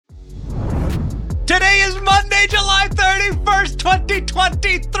Today is Monday, July 31st,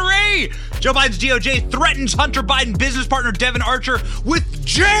 2023. Joe Biden's DOJ threatens Hunter Biden business partner Devon Archer with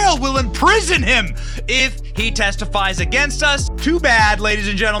jail, will imprison him if he testifies against us. Too bad, ladies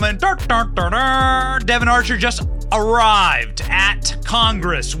and gentlemen. Devon Archer just arrived at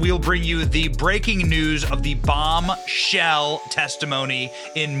Congress. We'll bring you the breaking news of the bombshell testimony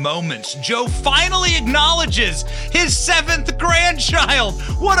in moments. Joe finally acknowledges his 7th grandchild.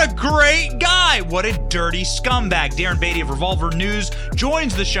 What a great guy. What a dirty scumbag. Darren Beattie of Revolver News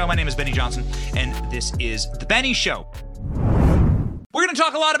joins the show. My name is Benny Johnson, and this is The Benny Show. We're going to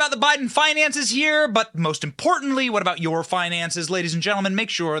talk a lot about the Biden finances here, but most importantly, what about your finances? Ladies and gentlemen, make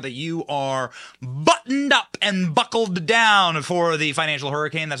sure that you are buttoned up and buckled down for the financial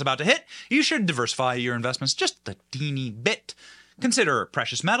hurricane that's about to hit. You should diversify your investments just a teeny bit. Consider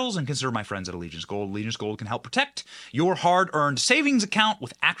precious metals and consider my friends at Allegiance Gold. Allegiance Gold can help protect your hard-earned savings account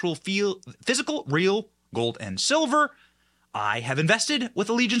with actual physical, real gold and silver. I have invested with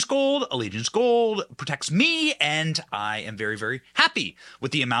Allegiance Gold. Allegiance Gold protects me, and I am very, very happy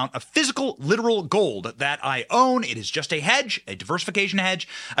with the amount of physical, literal gold that I own. It is just a hedge, a diversification hedge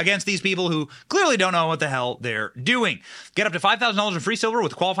against these people who clearly don't know what the hell they're doing. Get up to $5,000 in free silver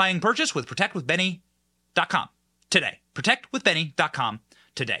with qualifying purchase with protectwithbenny.com today. Protectwithbenny.com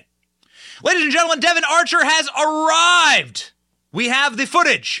today. Ladies and gentlemen, Devon Archer has arrived. We have the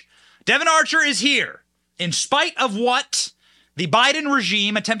footage. Devon Archer is here. In spite of what the Biden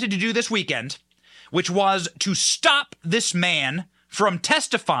regime attempted to do this weekend, which was to stop this man from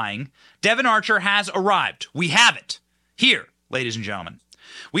testifying, Devon Archer has arrived. We have it here, ladies and gentlemen.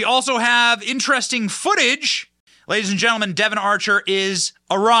 We also have interesting footage. Ladies and gentlemen, Devon Archer is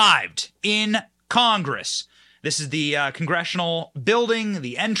arrived in Congress. This is the congressional building,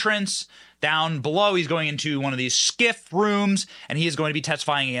 the entrance. Down below, he's going into one of these skiff rooms, and he is going to be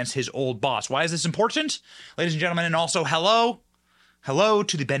testifying against his old boss. Why is this important? Ladies and gentlemen, and also hello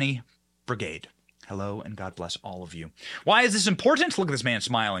to the Benny Brigade. Hello, and God bless all of you. Why is this important? Look at this man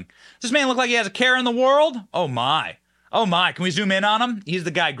smiling. Does this man look like he has a care in the world? Oh my. Oh my, can we zoom in on him? He's the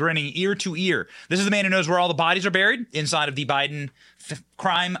guy grinning ear to ear. This is the man who knows where all the bodies are buried inside of the Biden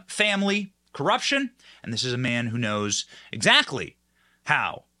crime family corruption. And this is a man who knows exactly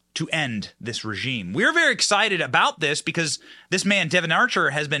how to end this regime. We're very excited about this because this man, Devon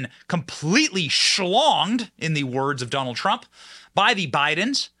Archer, has been completely schlonged, in the words of Donald Trump, by the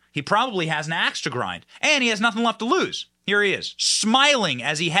Bidens. He probably has an axe to grind, and he has nothing left to lose. Here he is, smiling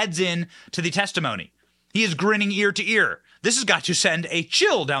as he heads in to the testimony. He is grinning ear to ear. This has got to send a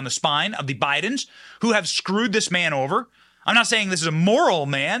chill down the spine of the Bidens, who have screwed this man over. I'm not saying this is a moral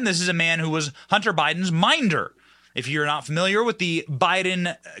man. This is a man who was Hunter Biden's minder. If you're not familiar with the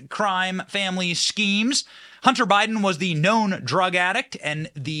Biden crime family schemes, Hunter Biden was the known drug addict and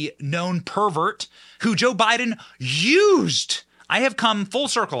the known pervert who Joe Biden used. I have come full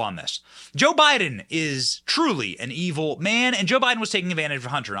circle on this. Joe Biden is truly an evil man, and Joe Biden was taking advantage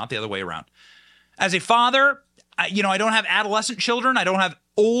of Hunter, not the other way around. As a father, I don't have adolescent children. I don't have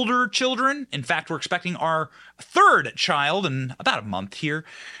older children. In fact, we're expecting our 3rd child in about a month here.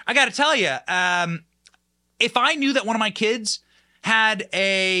 I got to tell you, if I knew that one of my kids had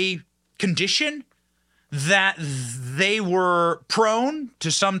a condition that they were prone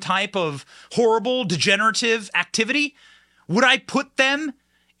to some type of horrible degenerative activity, would I put them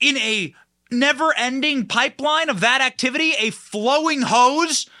in a never-ending pipeline of that activity, a flowing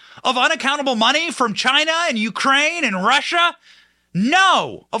hose of unaccountable money from China and Ukraine and Russia?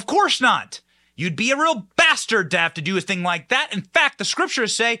 No, of course not. You'd be a real bastard to have to do a thing like that. In fact, the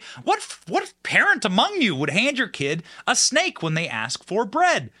scriptures say, what parent among you would hand your kid a snake when they ask for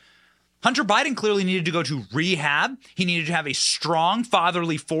bread? Hunter Biden clearly needed to go to rehab. He needed to have a strong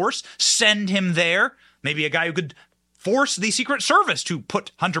fatherly force, send him there. Maybe a guy who could force the Secret Service to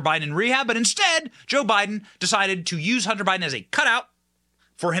put Hunter Biden in rehab. But instead, Joe Biden decided to use Hunter Biden as a cutout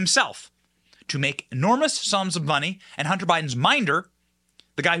for himself to make enormous sums of money. And Hunter Biden's minder,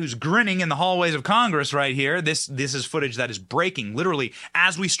 the guy who's grinning in the hallways of Congress right here, this is footage that is breaking. Literally,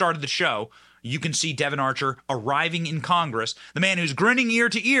 as we started the show, you can see Devon Archer arriving in Congress. The man who's grinning ear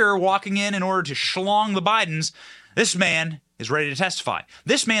to ear, walking in order to schlong the Bidens. This man is ready to testify.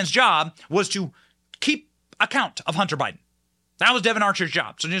 This man's job was to keep account of Hunter Biden. That was Devon Archer's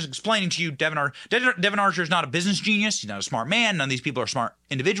job. So just explaining to you, Devon Archer is not a business genius. He's not a smart man. None of these people are smart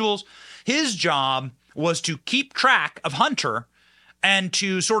individuals. His job was to keep track of Hunter and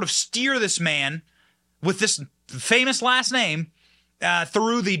to sort of steer this man with this famous last name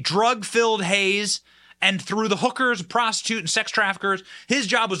through the drug-filled haze and through the hookers, prostitute, and sex traffickers. His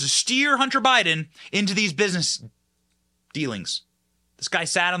job was to steer Hunter Biden into these business dealings. This guy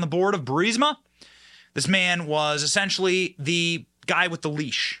sat on the board of Burisma. This man was essentially the guy with the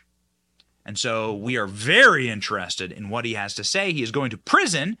leash. And so we are very interested in what he has to say. He is going to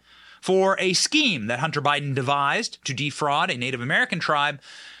prison for a scheme that Hunter Biden devised to defraud a Native American tribe.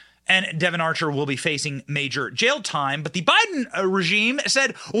 And Devon Archer will be facing major jail time. But the Biden regime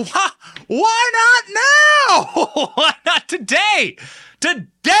said, why not now? Why not today?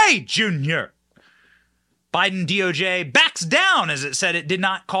 Today, Junior. Biden DOJ backs down as it said it did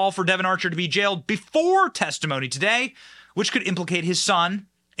not call for Devon Archer to be jailed before testimony today, which could implicate his son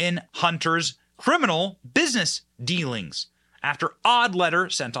in Hunter's criminal business dealings after odd letter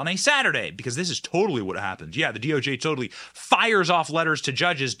sent on a Saturday, because this is totally what happens. Yeah, the DOJ totally fires off letters to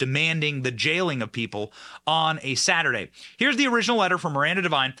judges demanding the jailing of people on a Saturday. Here's the original letter from Miranda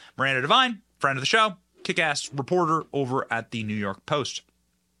Devine. Miranda Devine, friend of the show, kick-ass reporter over at the New York Post,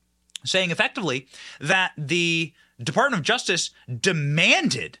 saying effectively that the Department of Justice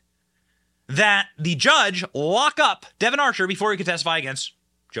demanded that the judge lock up Devon Archer before he could testify against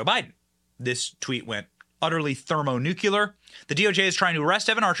Joe Biden. This tweet went utterly thermonuclear. The DOJ is trying to arrest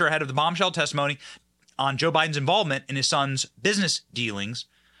Devon Archer ahead of the bombshell testimony on Joe Biden's involvement in his son's business dealings.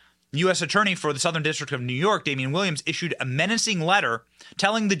 U.S. Attorney for the Southern District of New York, Damian Williams, issued a menacing letter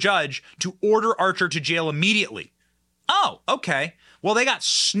telling the judge to order Archer to jail immediately. Oh, okay. Well, they got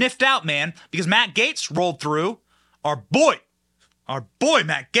sniffed out, man, because Matt Gaetz rolled through. Our boy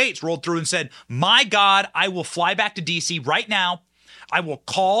Matt Gaetz rolled through and said, my God, I will fly back to D.C. right now. I will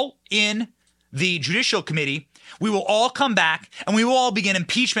call in the Judicial Committee. We will all come back and we will all begin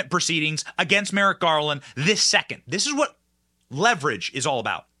impeachment proceedings against Merrick Garland this second. This is what leverage is all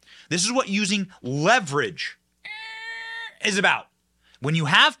about. This is what using leverage is about. When you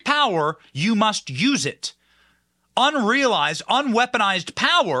have power, you must use it. Unrealized, unweaponized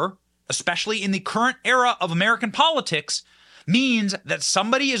power, especially in the current era of American politics, means that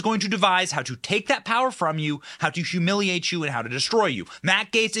somebody is going to devise how to take that power from you, how to humiliate you, and how to destroy you.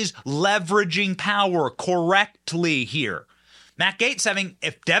 Matt Gaetz is leveraging power correctly here. Matt Gaetz saying,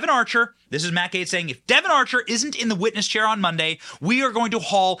 if Devon Archer, this is Matt Gaetz saying, if Devon Archer isn't in the witness chair on Monday, we are going to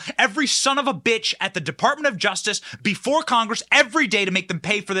haul every son of a bitch at the Department of Justice before Congress every day to make them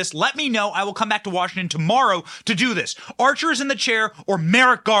pay for this. Let me know. I will come back to Washington tomorrow to do this. Archer is in the chair or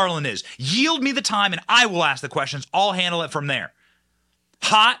Merrick Garland is. Yield me the time and I will ask the questions. I'll handle it from there.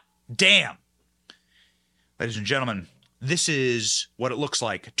 Hot damn. Ladies and gentlemen, this is what it looks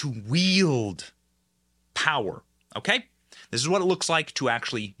like to wield power, okay? This is what it looks like to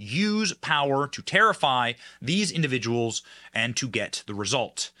actually use power to terrify these individuals and to get the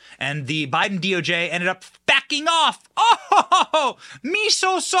result. And the Biden DOJ ended up backing off. Oh, me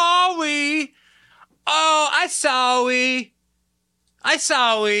so sorry. Oh, I sorry.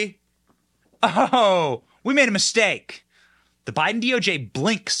 Oh, we made a mistake. The Biden DOJ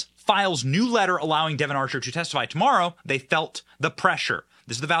blinks, files new letter allowing Devon Archer to testify tomorrow. They felt the pressure.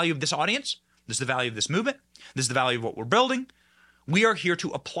 This is the value of this audience. This is the value of this movement. This is the value of what we're building. We are here to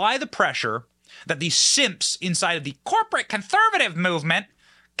apply the pressure that these simps inside of the corporate conservative movement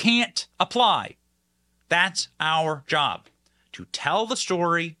can't apply. That's our job. To tell the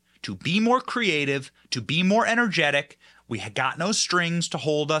story, to be more creative, to be more energetic. We got no strings to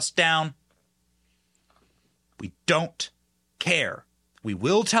hold us down. We don't care. We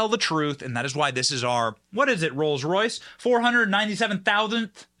will tell the truth, and that is why this is our, what is it, Rolls-Royce?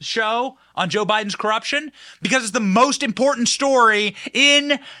 497,000th show on Joe Biden's corruption? Because it's the most important story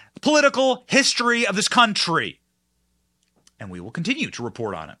in political history of this country. And we will continue to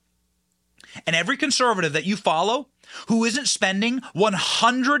report on it. And every conservative that you follow who isn't spending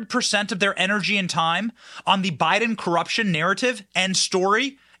 100% of their energy and time on the Biden corruption narrative and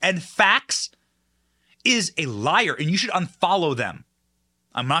story and facts is a liar, and you should unfollow them.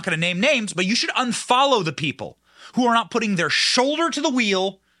 I'm not going to name names, but you should unfollow the people who are not putting their shoulder to the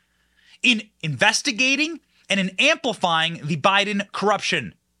wheel in investigating and in amplifying the Biden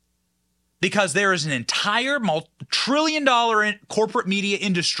corruption. Because there is an entire multi-trillion-dollar corporate media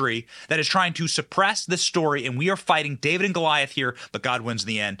industry that is trying to suppress this story, and we are fighting David and Goliath here, but God wins in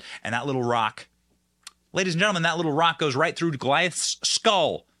the end. And that little rock, ladies and gentlemen, that little rock goes right through Goliath's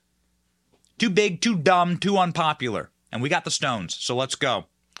skull. Too big, too dumb, too unpopular. And we got the stones, so let's go.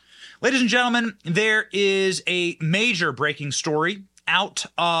 Ladies and gentlemen, there is a major breaking story out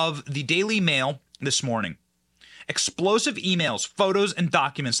of the Daily Mail this morning. Explosive emails, photos, and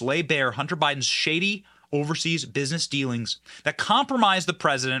documents lay bare Hunter Biden's shady overseas business dealings that compromise the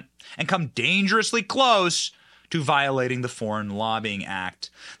president and come dangerously close to violating the Foreign Lobbying Act.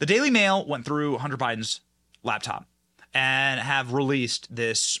 The Daily Mail went through Hunter Biden's laptop and have released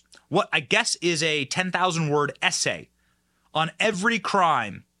this, what I guess is a 10,000-word essay on every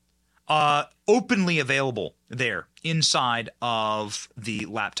crime openly available there inside of the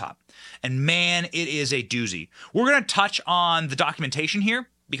laptop. And man, it is a doozy. We're going to touch on the documentation here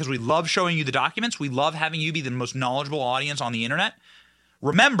because we love showing you the documents. We love having you be the most knowledgeable audience on the internet.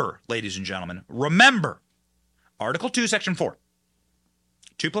 Remember, ladies and gentlemen, remember Article 2, Section 4.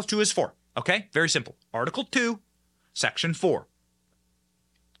 2 plus 2 is 4. Okay? Very simple. Article 2, Section 4.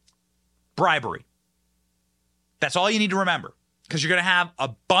 Bribery. That's all you need to remember, because you're going to have a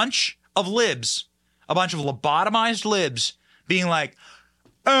bunch of libs, a bunch of lobotomized libs being like,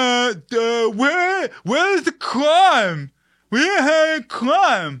 where's the crime? We didn't have any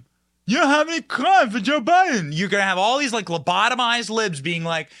crime. You don't have any crime for Joe Biden. You're going to have all these like lobotomized libs being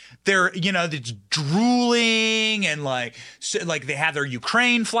like, they're drooling and like they have their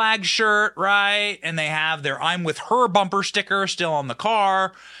Ukraine flag shirt, right? And they have their I'm with her bumper sticker still on the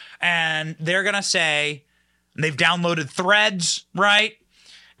car. And they're going to say, they've downloaded Threads, right?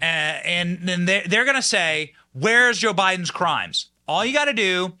 And then they're going to say, where's Joe Biden's crimes? All you got to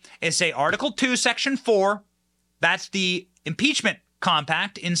do is say Article 2, Section 4. That's the impeachment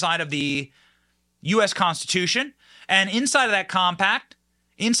compact inside of the U.S. Constitution. And inside of that compact,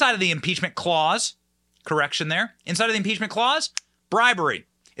 inside of the impeachment clause, correction there, inside of the impeachment clause, bribery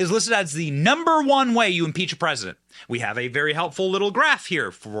is listed as the number one way you impeach a president. We have a very helpful little graph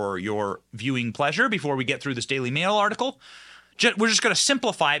here for your viewing pleasure before we get through this Daily Mail article. We're just going to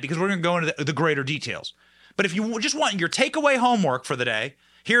simplify it because we're going to go into the greater details. But if you just want your takeaway homework for the day,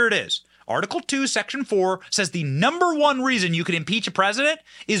 here it is. Article 2, Section 4 says the number one reason you can impeach a president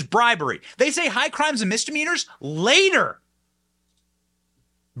is bribery. They say high crimes and misdemeanors later.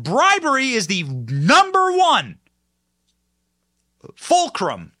 Bribery is the number one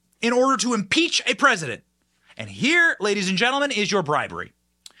fulcrum in order to impeach a president. And here, ladies and gentlemen, is your bribery.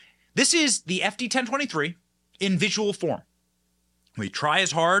 This is the FD 1023 in visual form. We try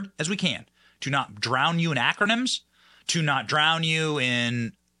as hard as we can to not drown you in acronyms, to not drown you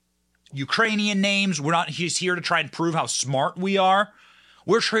in Ukrainian names. We're not just here to try and prove how smart we are.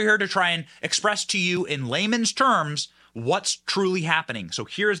 We're here to try and express to you in layman's terms what's truly happening. So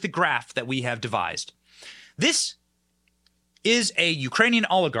here's the graph that we have devised. This is a Ukrainian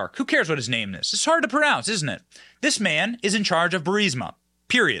oligarch. Who cares what his name is? It's hard to pronounce, isn't it? This man is in charge of Burisma,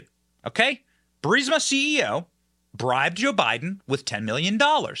 period. Okay? Burisma CEO bribed Joe Biden with $10 million.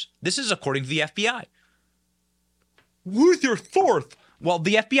 This is according to the FBI. Who's your fourth? Well,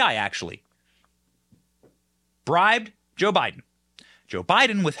 the FBI, actually. Bribed Joe Biden. Joe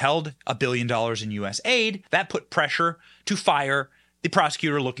Biden withheld $1 billion in U.S. aid. That put pressure to fire the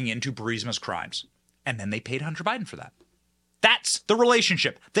prosecutor looking into Burisma's crimes. And then they paid Hunter Biden for that. That's the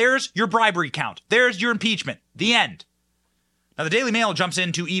relationship. There's your bribery count. There's your impeachment. The end. Now, the Daily Mail jumps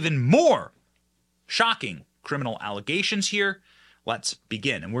into even more shocking criminal allegations here. Let's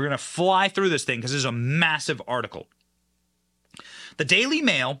begin. And we're going to fly through this thing because this is a massive article. The Daily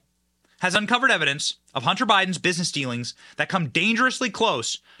Mail has uncovered evidence of Hunter Biden's business dealings that come dangerously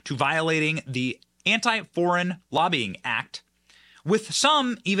close to violating the Anti-Foreign Lobbying Act, with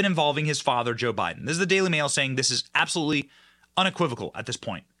some even involving his father, Joe Biden. This is the Daily Mail saying this is absolutely unequivocal at this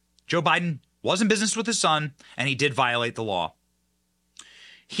point. Joe Biden was in business with his son, and he did violate the law.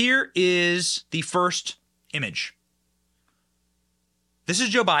 Here is the first image. This is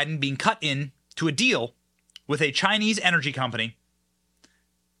Joe Biden being cut in to a deal with a Chinese energy company.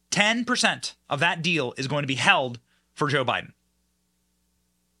 10% of that deal is going to be held for Joe Biden.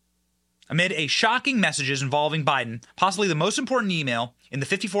 Amid a shocking messages involving Biden, possibly the most important email in the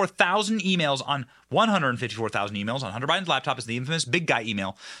 54,000 emails on 154,000 emails on Hunter Biden's laptop is the infamous big guy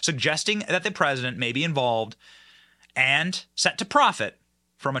email suggesting that the president may be involved and set to profit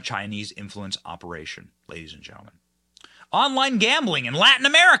from a Chinese influence operation, ladies and gentlemen. Online gambling in Latin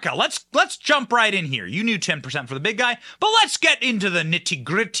America. Let's jump right in here. You knew 10% for the big guy, but let's get into the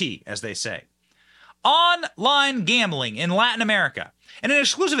nitty-gritty, as they say. Online gambling in Latin America. In an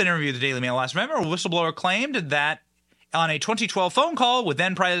exclusive interview with the Daily Mail last November, a whistleblower claimed that on a 2012 phone call with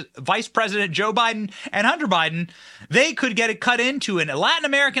then Vice President Joe Biden and Hunter Biden, they could get it cut into a Latin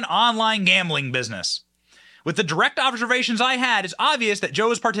American online gambling business. With the direct observations I had, it's obvious that Joe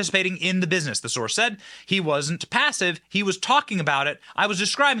was participating in the business, the source said. He wasn't passive. He was talking about it. I was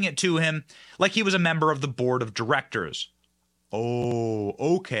describing it to him like he was a member of the board of directors. Oh,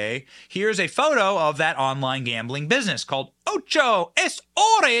 okay. Here's a photo of that online gambling business called Ocho es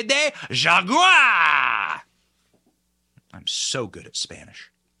hora de Jaguar. I'm so good at Spanish.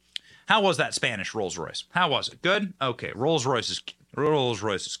 How was that Spanish, Rolls-Royce? How was it? Good? Okay, Rolls-Royce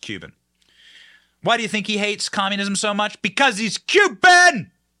is Cuban. Why do you think he hates communism so much? Because he's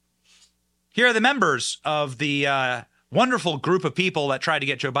Cuban! Here are the members of the wonderful group of people that tried to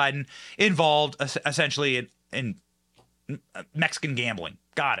get Joe Biden involved essentially in Mexican gambling.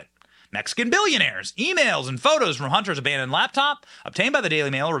 Got it. Mexican billionaires. Emails and photos from Hunter's abandoned laptop obtained by the Daily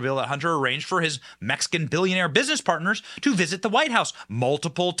Mail reveal that Hunter arranged for his Mexican billionaire business partners to visit the White House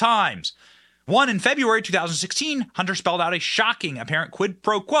multiple times. One in February 2016, Hunter spelled out a shocking apparent quid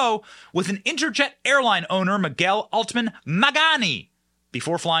pro quo with an Interjet airline owner, Miguel Altman Magani,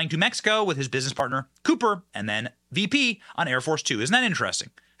 before flying to Mexico with his business partner, Cooper, and then VP on Air Force Two. Isn't that interesting?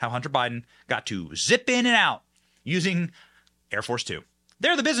 How Hunter Biden got to zip in and out using Air Force Two.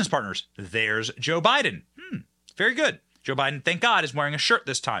 They're the business partners. There's Joe Biden. Very good. Joe Biden, thank God, is wearing a shirt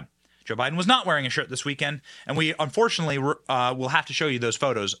this time. Joe Biden was not wearing a shirt this weekend, and we unfortunately will have to show you those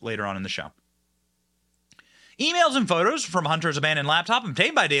photos later on in the show. Emails and photos from Hunter's abandoned laptop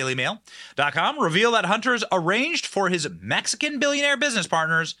obtained by DailyMail.com reveal that Hunter's arranged for his Mexican billionaire business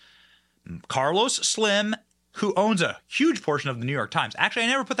partners, Carlos Slim, who owns a huge portion of the New York Times. Actually, I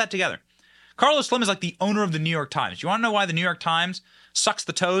never put that together. Carlos Slim is like the owner of the New York Times. You want to know why the New York Times sucks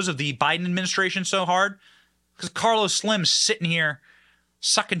the toes of the Biden administration so hard? Because Carlos Slim's sitting here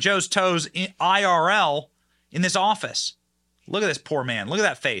sucking Joe's toes in IRL in this office. Look at this poor man. Look at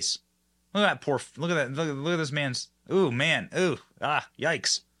that face. Look at this man's, ooh, man, ooh,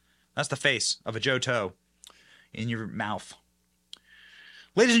 yikes. That's the face of a Joe Toe in your mouth.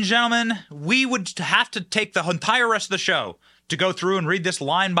 Ladies and gentlemen, we would have to take the entire rest of the show to go through and read this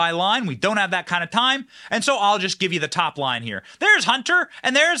line by line. We don't have that kind of time, and so I'll just give you the top line here. There's Hunter,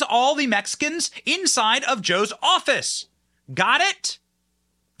 and there's all the Mexicans inside of Joe's office. Got it?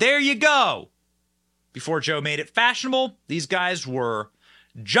 There you go. Before Joe made it fashionable, these guys were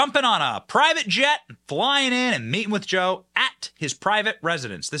jumping on a private jet, flying in and meeting with Joe at his private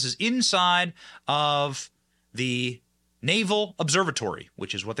residence. This is inside of the Naval Observatory,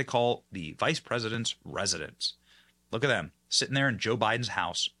 which is what they call the Vice President's residence. Look at them, sitting there in Joe Biden's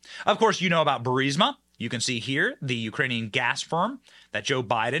house. Of course, you know about Burisma. You can see here the Ukrainian gas firm that Joe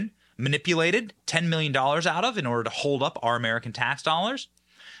Biden manipulated $10 million out of in order to hold up our American tax dollars.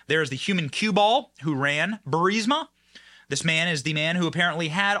 There's the human cue ball who ran Burisma. This man is the man who apparently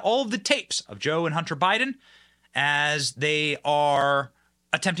had all of the tapes of Joe and Hunter Biden as they are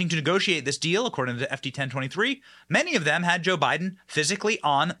attempting to negotiate this deal, according to FD 1023. Many of them had Joe Biden physically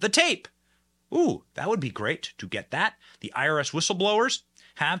on the tape. Ooh, that would be great to get that. The IRS whistleblowers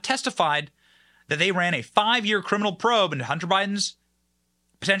have testified that they ran a 5-year criminal probe into Hunter Biden's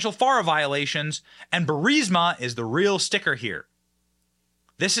potential FARA violations, and Burisma is the real sticker here.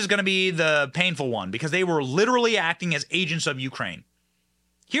 This is going to be the painful one because they were literally acting as agents of Ukraine.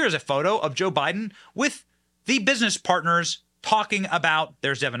 Here is a photo of Joe Biden with the business partners talking about,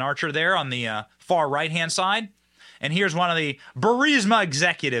 there's Devin Archer there on the far right-hand side. And here's one of the Burisma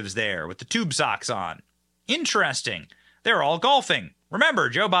executives there with the tube socks on. Interesting. They're all golfing. Remember,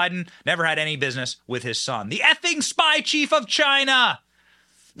 Joe Biden never had any business with his son, the effing spy chief of China.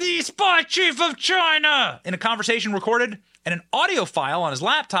 The spy chief of China. In a conversation recorded and an audio file on his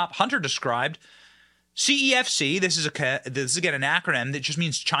laptop, Hunter described CEFC. This is again an acronym that just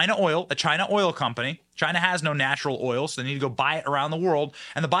means China Oil, a China oil company. China has no natural oil, so they need to go buy it around the world.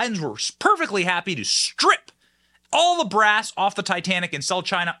 And the Bidens were perfectly happy to strip all the brass off the Titanic and sell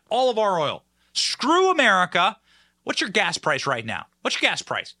China all of our oil. Screw America. What's your gas price right now? What's your gas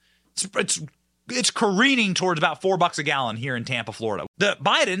price? It's careening towards about $4 a gallon here in Tampa, Florida. The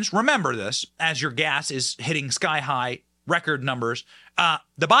Bidens, remember this, as your gas is hitting sky-high record numbers,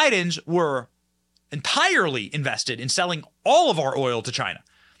 the Bidens were entirely invested in selling all of our oil to China.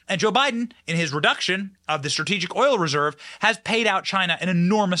 And Joe Biden, in his reduction of the strategic oil reserve, has paid out China an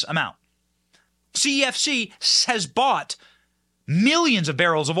enormous amount. CEFC has bought millions of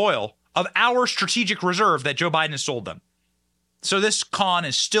barrels of oil of our strategic reserve that Joe Biden has sold them. So this con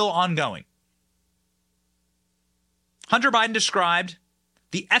is still ongoing. Hunter Biden described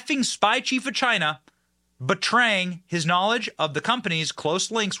the effing spy chief of China betraying his knowledge of the company's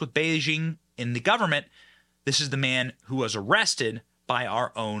close links with Beijing in the government. This is the man who was arrested by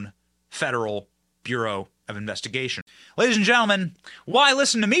our own Federal Bureau of Investigation. Ladies and gentlemen, why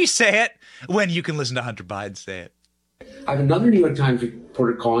listen to me say it when you can listen to Hunter Biden say it? I have another New York Times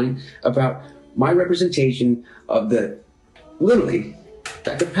reporter calling about my representation of literally,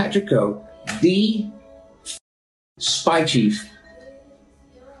 Dr. Patrick Go, the spy chief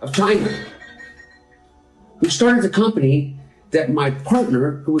of China, who started the company that my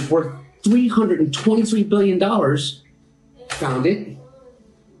partner, who was worth $323 billion, founded.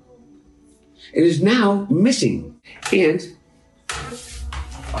 It is now missing. And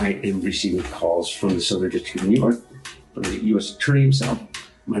I am receiving calls from the Southern District of New York, from the U.S. Attorney himself,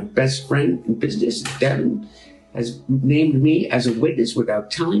 my best friend in business, Darren, has named me as a witness without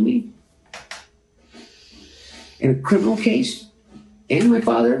telling me in a criminal case, and my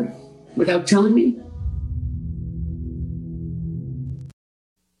father without telling me.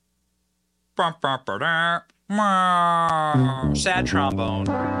 Sad trombone.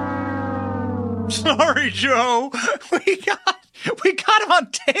 Sorry, Joe. We got him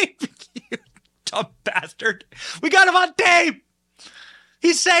on tape. You dumb bastard. We got him on tape.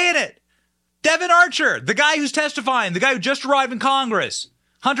 He's saying it. Devin Archer, the guy who's testifying, the guy who just arrived in Congress.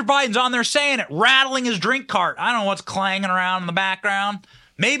 Hunter Biden's on there saying it, rattling his drink cart. I don't know what's clanging around in the background.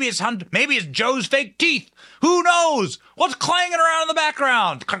 Maybe it's Joe's fake teeth. Who knows? What's clanging around in the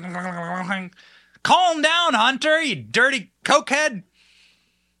background? Calm down, Hunter, you dirty cokehead.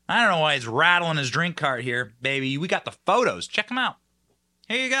 I don't know why he's rattling his drink cart here, baby. We got the photos. Check them out.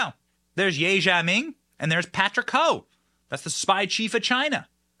 Here you go. There's Ye Jiaming, and there's Patrick Ho. That's the spy chief of China.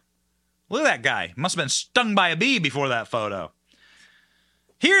 Look at that guy. Must have been stung by a bee before that photo.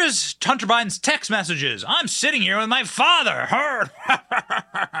 Here's Hunter Biden's text messages. I'm sitting here with my father.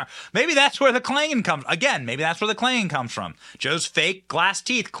 Maybe that's where the clanging comes. Again, maybe that's where the clanging comes from. Joe's fake glass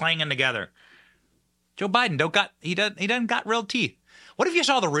teeth clanging together. Joe Biden he doesn't got real teeth. What if you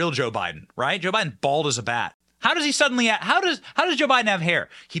saw the real Joe Biden, right? Joe Biden's bald as a bat. How does Joe Biden have hair?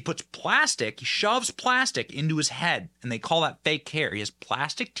 He shoves plastic into his head, and they call that fake hair. He has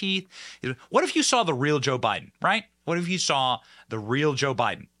plastic teeth. What if you saw the real Joe Biden, right? What if you saw the real Joe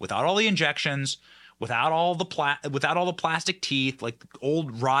Biden without all the injections, without all the plastic teeth, like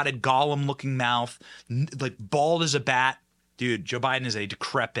old rotted Gollum-looking mouth, like bald as a bat? Dude, Joe Biden is a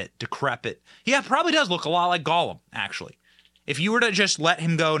decrepit. Yeah, probably does look a lot like Gollum, actually. If you were to just let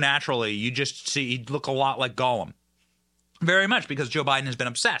him go naturally, you just see he'd look a lot like Gollum. Very much, because Joe Biden has been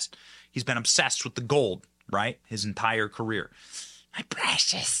obsessed. He's been obsessed with the gold, right? His entire career. My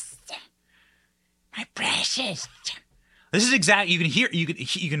precious. This is exactly,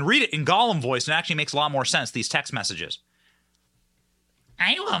 you can read it in Gollum voice, and it actually makes a lot more sense, these text messages.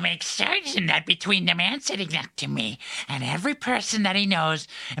 I will make certain that between the man sitting next to me and every person that he knows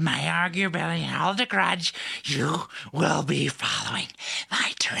in my arguability and hold a grudge, you will be following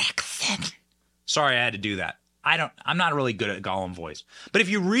my direction. Sorry, I had to do that. I'm not really good at Gollum voice. But if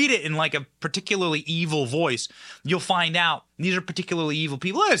you read it in like a particularly evil voice, you'll find out these are particularly evil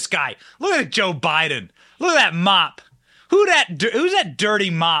people. Look at this guy. Look at Joe Biden. Look at that mop. Who's that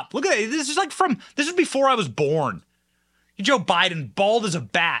dirty mop? Look at it. This is before I was born. Joe Biden, bald as a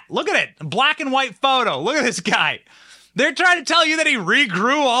bat. Look at it. Black and white photo. Look at this guy. They're trying to tell you that he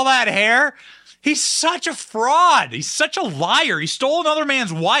regrew all that hair. He's such a fraud. He's such a liar. He stole another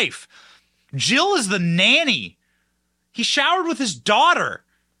man's wife. Jill is the nanny. He showered with his daughter.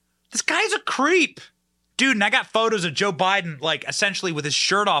 This guy's a creep. Dude, and I got photos of Joe Biden, like, essentially with his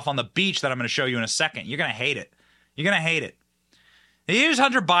shirt off on the beach that I'm going to show you in a second. You're going to hate it. You're going to hate it. Here's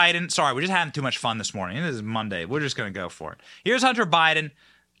Hunter Biden. Sorry, we're just having too much fun this morning. This is Monday. We're just going to go for it. Here's Hunter Biden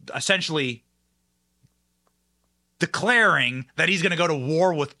essentially declaring that he's going to go to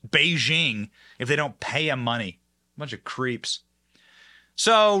war with Beijing if they don't pay him money. Bunch of creeps.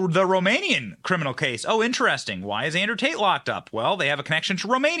 So the Romanian criminal case. Oh, interesting. Why is Andrew Tate locked up? Well, they have a connection to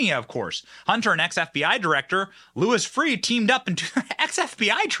Romania, of course. Hunter and ex-FBI director Louis Freeh teamed up into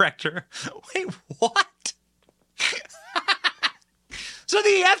ex-FBI director. Wait, what? So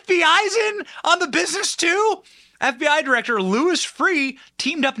the FBI's in on the business too? FBI Director Louis Freeh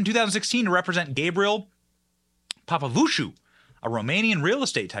teamed up in 2016 to represent Gabriel Papavuciu, a Romanian real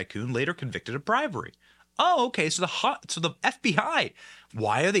estate tycoon later convicted of bribery. Oh, okay, so the FBI.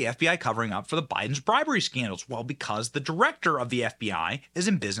 Why are the FBI covering up for the Biden's bribery scandals? Well, because the director of the FBI is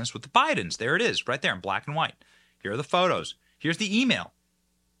in business with the Bidens. There it is, right there in black and white. Here are the photos. Here's the email.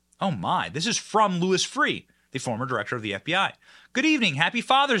 Oh my, this is from Louis Freeh, the former director of the FBI. Good evening. Happy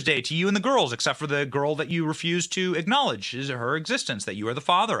Father's Day to you and the girls, except for the girl that you refuse to acknowledge is her existence, that you are the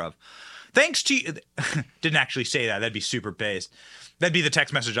father of. Thanks to you. Didn't actually say that. That'd be super based. That'd be the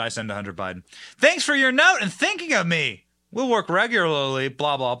text message I send to Hunter Biden. Thanks for your note and thinking of me. We'll work regularly,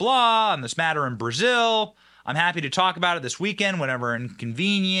 blah, blah, blah, on this matter in Brazil. I'm happy to talk about it this weekend whenever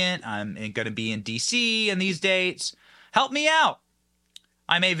inconvenient. I'm going to be in D.C. in these dates. Help me out.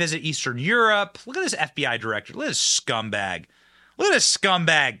 I may visit Eastern Europe. Look at this FBI director. Look at this scumbag. Look at this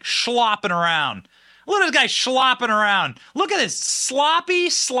scumbag slopping around. Look at this guy slopping around. Look at this sloppy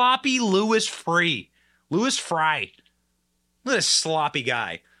Louis Freeh. Louis Freeh. Look at this sloppy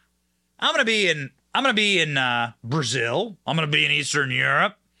guy. I'm gonna be in Brazil. I'm gonna be in Eastern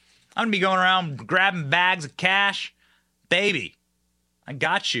Europe. I'm gonna be going around grabbing bags of cash. Baby, I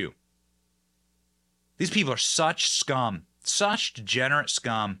got you. These people are such scum. Such degenerate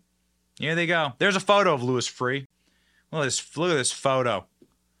scum. Here they go. There's a photo of Louis Freeh. Look at this photo.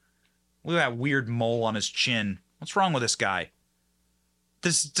 Look at that weird mole on his chin. What's wrong with this guy?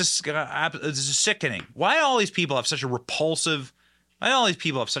 This is sickening. Why do all these people have such a repulsive? Why do all these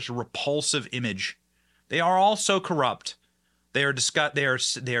people have such a repulsive image? They are all so corrupt. They are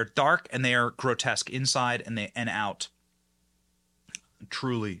They are dark and they are grotesque inside and out.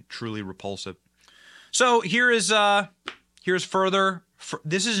 Truly, truly repulsive. So here's further.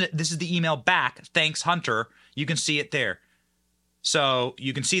 This is the email back. Thanks, Hunter. You can see it there. So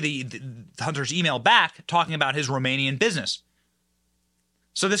you can see the Hunter's email back talking about his Romanian business.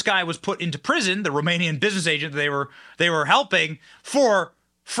 So this guy was put into prison, the Romanian business agent they were helping, for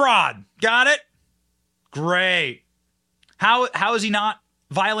fraud. Got it? Great. How is he not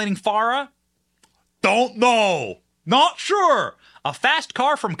violating FARA? Don't know. Not sure. A fast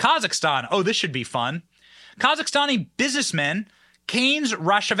car from Kazakhstan. Oh, this should be fun. Kazakhstani businessman Kanes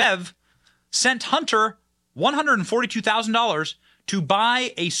Rashev sent Hunter $142,000 to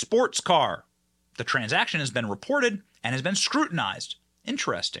buy a sports car. The transaction has been reported and has been scrutinized.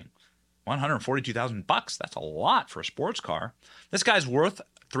 Interesting. $142,000. That's a lot for a sports car. This guy's worth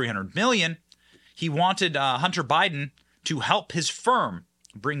 $300 million. He wanted Hunter Biden to help his firm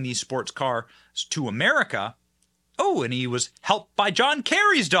bring these sports cars to America. Oh, and he was helped by John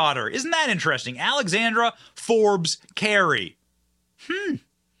Kerry's daughter. Isn't that interesting? Alexandra Forbes Kerry.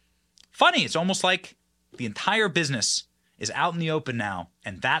 Funny. It's almost like the entire business is out in the open now,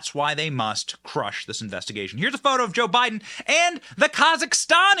 and that's why they must crush this investigation. Here's a photo of Joe Biden and the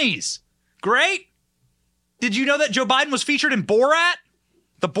Kazakhstanis. Great. Did you know that Joe Biden was featured in Borat?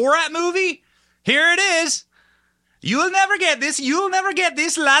 The Borat movie? Here it is. You'll never get this. You'll never get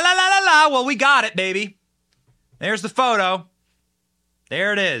this. La, la, la, la, la. Well, we got it, baby. There's the photo.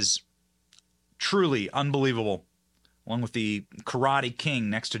 There it is. Truly unbelievable. Along with the Karate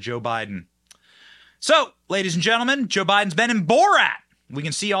King next to Joe Biden. So, ladies and gentlemen, Joe Biden's been in Borat. We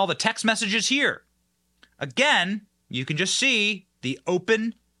can see all the text messages here. Again, you can just see the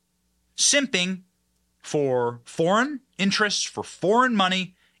open simping for foreign interests, for foreign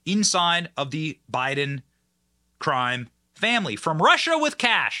money inside of the Biden crime family from Russia with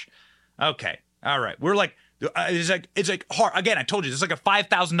cash. Okay, all right. We're like, it's like hard. Again, I told you, this is like a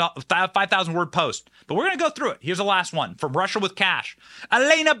 5,000 word post, but we're gonna go through it. Here's the last one from Russia with cash.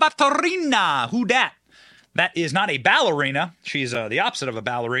 Elena Baturina, who dat? That is not a ballerina. She's the opposite of a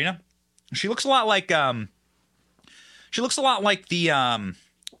ballerina. She looks a lot like the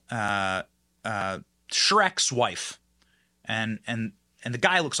Shrek's wife, and the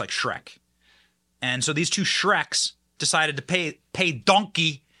guy looks like Shrek. And so these two Shreks decided to pay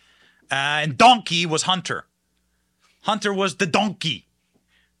Donkey, and Donkey was Hunter. Hunter was the donkey.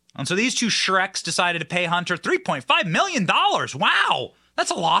 And so these two Shreks decided to pay Hunter $3.5 million. Wow,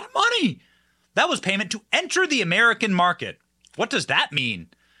 that's a lot of money. That was payment to enter the American market. What does that mean?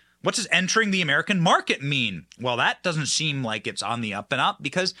 What does entering the American market mean? Well, that doesn't seem like it's on the up and up,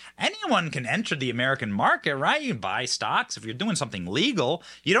 because anyone can enter the American market, right? You can buy stocks. If you're doing something legal,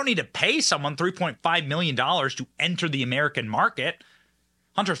 you don't need to pay someone $3.5 million to enter the American market.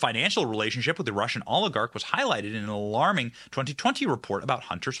 Hunter's financial relationship with the Russian oligarch was highlighted in an alarming 2020 report about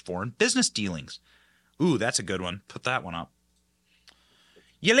Hunter's foreign business dealings. Ooh, that's a good one. Put that one up.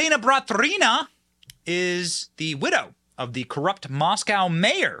 Yelena Baturina is the widow of the corrupt Moscow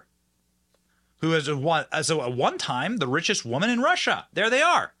mayor, who is at one time the richest woman in Russia. There they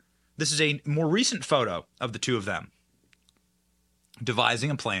are. This is a more recent photo of the two of them devising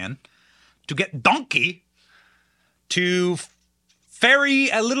a plan to get Donkey to ferry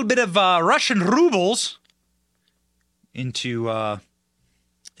a little bit of Russian rubles into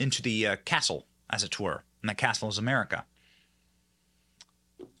the castle, as it were. And that castle is America.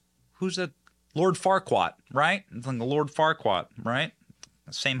 Who's that? Lord Farquaad, right? It's like the Lord Farquaad, right?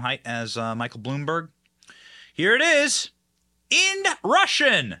 Same height as Michael Bloomberg. Here it is in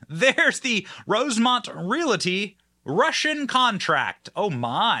Russian. There's the Rosemont Realty Russian contract. Oh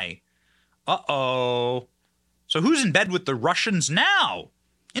my. Uh-oh. So who's in bed with the Russians now?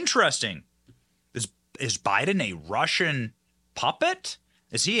 Interesting. Is Biden a Russian puppet?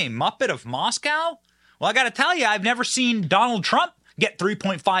 Is he a Muppet of Moscow? Well, I got to tell you, I've never seen Donald Trump get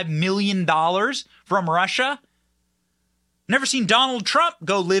 $3.5 million from Russia. Never seen Donald Trump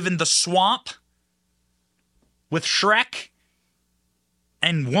go live in the swamp with Shrek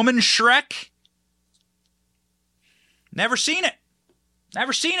and woman Shrek. Never seen it.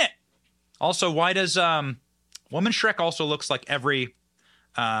 Never seen it. Also, why does woman Shrek also looks like every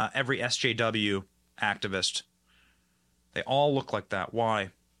SJW activist? They all look like that.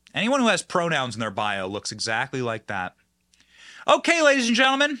 Why? Anyone who has pronouns in their bio looks exactly like that. Okay, ladies and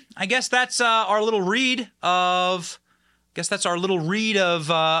gentlemen, I guess that's our little read of the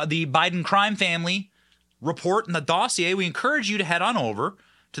Biden crime family report and the dossier. We encourage you to head on over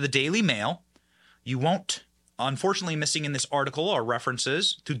to the Daily Mail. You won't, unfortunately, missing in this article are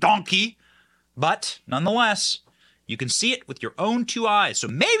references to donkey, but nonetheless, you can see it with your own two eyes. So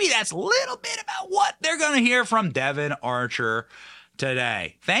maybe that's a little bit about what they're going to hear from Devin Archer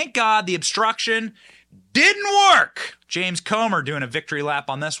today. Thank God the obstruction didn't work. James Comer doing a victory lap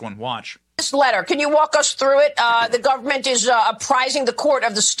on this one. Watch. This letter, can you walk us through it? The government is apprising the court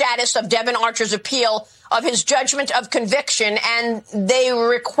of the status of Devin Archer's appeal of his judgment of conviction, and they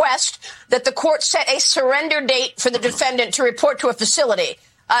request that the court set a surrender date for the defendant to report to a facility.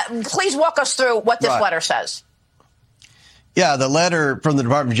 Please walk us through what this letter says. Yeah, the letter from the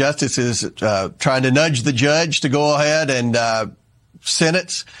Department of Justice is trying to nudge the judge to go ahead and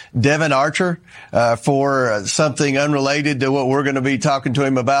sentence Devin Archer for something unrelated to what we're going to be talking to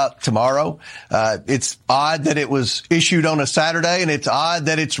him about tomorrow. It's odd that it was issued on a Saturday, and it's odd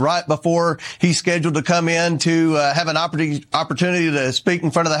that it's right before he's scheduled to come in to have an opportunity to speak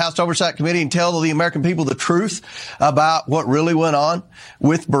in front of the House Oversight Committee and tell the American people the truth about what really went on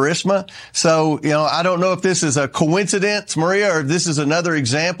with Burisma. So, I don't know if this is a coincidence, Maria, or if this is another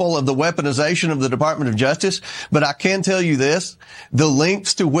example of the weaponization of the Department of Justice, but I can tell you this. The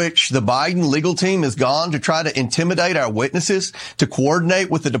lengths to which the Biden legal team has gone to try to intimidate our witnesses, to coordinate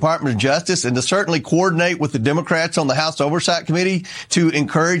with the Department of Justice, and to certainly coordinate with the Democrats on the House Oversight Committee to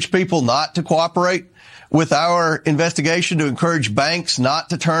encourage people not to cooperate with our investigation, to encourage banks not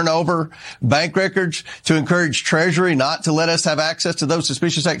to turn over bank records, to encourage Treasury not to let us have access to those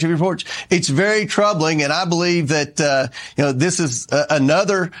suspicious activity reports. It's very troubling, and I believe that this is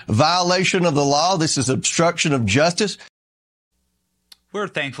another violation of the law. This is obstruction of justice. We're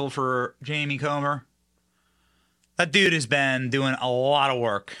thankful for Jamie Comer. That dude has been doing a lot of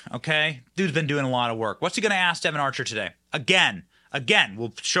work, okay? Dude's been doing a lot of work. What's he going to ask Devin Archer today? Again,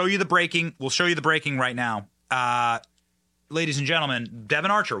 we'll show you the breaking. We'll show you the breaking right now. Ladies and gentlemen,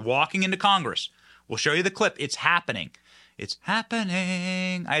 Devin Archer walking into Congress. We'll show you the clip. It's happening. It's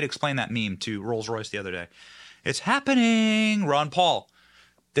happening. I had explained that meme to Rolls-Royce the other day. It's happening. Ron Paul.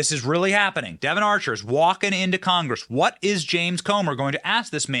 This is really happening. Devin Archer is walking into Congress. What is James Comer going to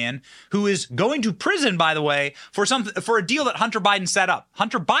ask this man, who is going to prison, by the way, for a deal that Hunter Biden set up?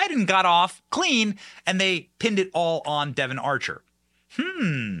 Hunter Biden got off clean, and they pinned it all on Devin Archer.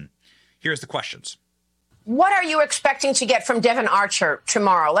 Here's the questions. What are you expecting to get from Devin Archer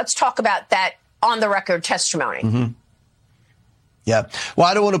tomorrow? Let's talk about that on-the-record testimony. Mm-hmm. Yeah. Well,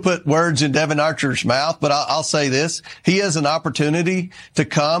 I don't want to put words in Devin Archer's mouth, but I'll say this. He has an opportunity to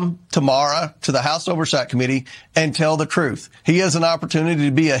come tomorrow to the House Oversight Committee and tell the truth. He has an opportunity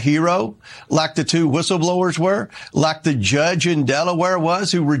to be a hero like the two whistleblowers were, like the judge in Delaware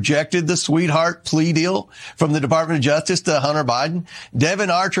was who rejected the sweetheart plea deal from the Department of Justice to Hunter Biden.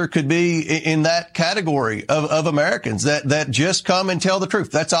 Devin Archer could be in that category of Americans that just come and tell the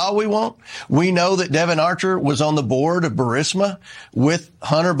truth. That's all we want. We know that Devin Archer was on the board of Burisma with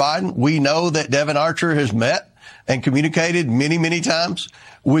Hunter Biden. We know that Devin Archer has met and communicated many, many times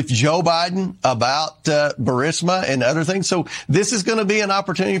with Joe Biden about Burisma and other things. So this is going to be an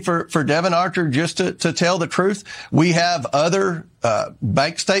opportunity for Devin Archer just to tell the truth. We have other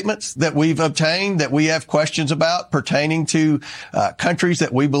bank statements that we've obtained that we have questions about pertaining to countries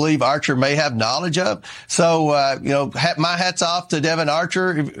that we believe Archer may have knowledge of. So, my hat's off to Devin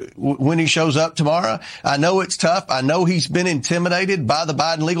Archer when he shows up tomorrow. I know it's tough. I know he's been intimidated by the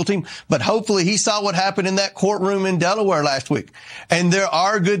Biden legal team, but hopefully he saw what happened in that courtroom in Delaware last week. And there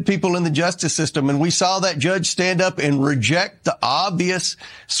are good people in the justice system. And we saw that judge stand up and reject the obvious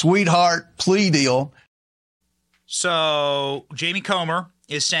sweetheart plea deal. So Jamie Comer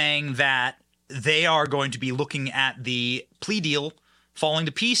is saying that they are going to be looking at the plea deal falling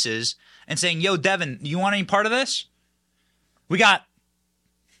to pieces and saying, yo, Devin, you want any part of this? Here's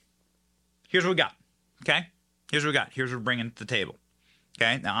what we got. Okay. Here's what we got. Here's what we're bringing to the table.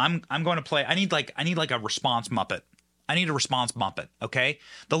 Okay. Now I'm going to play. I need like a response Muppet. I need a response Muppet. Okay.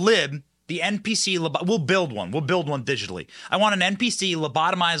 The NPC, we'll build one. We'll build one digitally. I want an NPC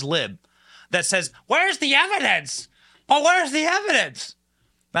lobotomized lib that says, where's the evidence? Oh, where's the evidence?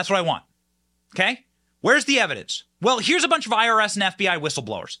 That's what I want. Okay? Where's the evidence? Well, here's a bunch of IRS and FBI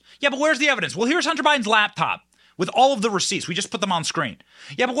whistleblowers. Yeah, but where's the evidence? Well, here's Hunter Biden's laptop with all of the receipts. We just put them on screen.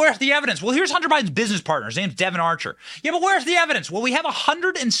 Yeah, but where's the evidence? Well, here's Hunter Biden's business partner. His name's Devin Archer. Yeah, but where's the evidence? Well, we have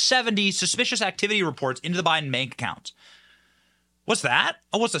 170 suspicious activity reports into the Biden bank accounts. What's that?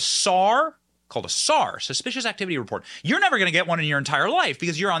 Oh, what's a SAR called a SAR, Suspicious Activity Report. You're never going to get one in your entire life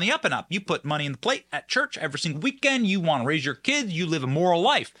because you're on the up and up. You put money in the plate at church every single weekend. You want to raise your kids. You live a moral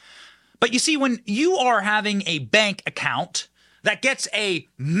life. But you see, when you are having a bank account that gets a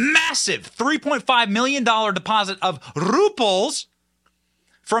massive $3.5 million deposit of ruples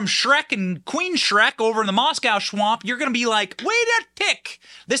from Shrek and Queen Shrek over in the Moscow swamp, you're going to be like, wait a tick.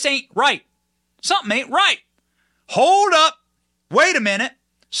 This ain't right. Something ain't right. Hold up. Wait a minute.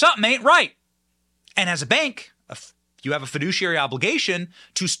 Something ain't right. And as a bank, you have a fiduciary obligation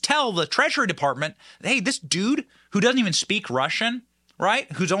to tell the Treasury Department, hey, this dude who doesn't even speak Russian, right?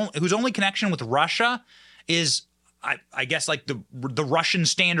 Whose only connection with Russia is, I guess, like the Russian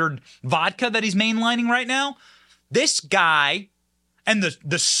standard vodka that he's mainlining right now. This guy and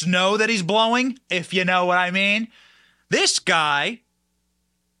the snow that he's blowing, if you know what I mean. This guy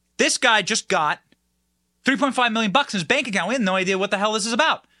just got $3.5 million in his bank account. We have no idea what the hell this is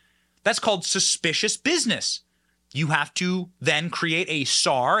about. That's called suspicious business. You have to then create a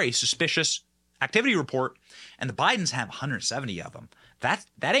SAR, a suspicious activity report, and the Bidens have 170 of them. That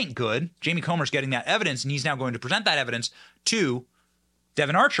ain't good. Jamie Comer's getting that evidence, and he's now going to present that evidence to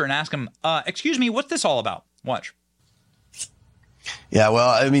Devin Archer and ask him, excuse me, what's this all about? Watch. Yeah, well,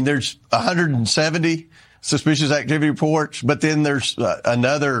 I mean, there's 170 suspicious activity reports, but then there's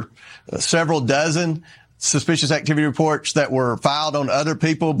another several dozen suspicious activity reports that were filed on other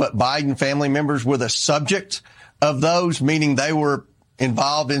people, but Biden family members were the subject of those, meaning they were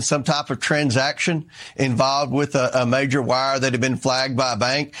involved in some type of transaction, involved with a major wire that had been flagged by a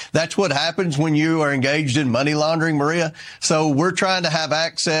bank. That's what happens when you are engaged in money laundering, Maria. So we're trying to have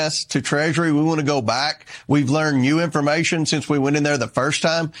access to Treasury. We want to go back. We've learned new information since we went in there the first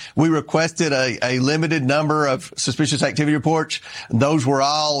time. We requested a limited number of suspicious activity reports. Those were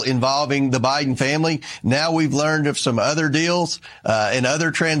all involving the Biden family. Now we've learned of some other deals and other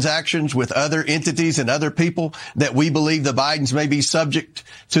transactions with other entities and other people that we believe the Bidens may be subject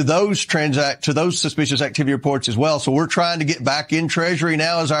to those suspicious activity reports as well. So we're trying to get back in Treasury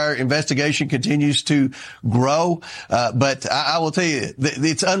now as our investigation continues to grow. But I will tell you,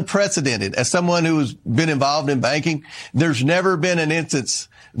 it's unprecedented. As someone who's been involved in banking, there's never been an instance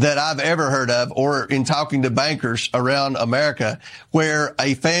that I've ever heard of, or in talking to bankers around America, where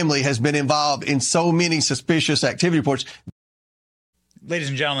a family has been involved in so many suspicious activity reports. Ladies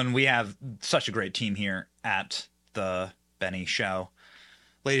and gentlemen, we have such a great team here at the Benny Show.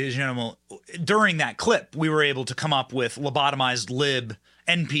 Ladies and gentlemen, during that clip, we were able to come up with lobotomized lib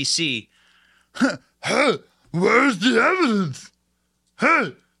NPC. Hey, where's the evidence?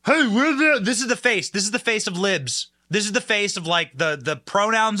 Hey, where's the... This is the face. This is the face of libs. This is the face of, like, the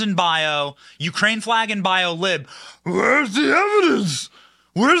pronouns in bio, Ukraine flag in bio lib. Where's the evidence?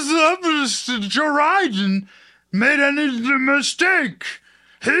 Where's the evidence that Joe Biden made any mistake?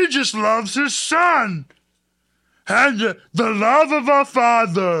 He just loves his son. And the love of a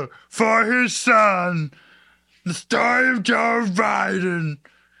father for his son. The story of Joe Biden.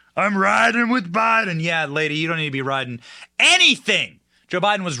 I'm riding with Biden. Yeah, lady, you don't need to be riding anything. Joe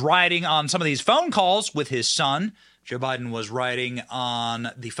Biden was riding on some of these phone calls with his son. Joe Biden was riding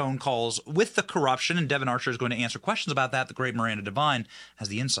on the phone calls with the corruption, and Devin Archer is going to answer questions about that. The great Miranda Devine has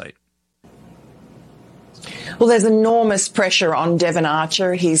the insight. Well, there's enormous pressure on Devin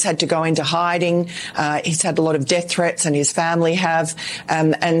Archer. He's had to go into hiding. He's had a lot of death threats, and his family have.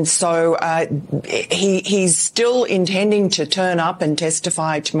 And so he's still intending to turn up and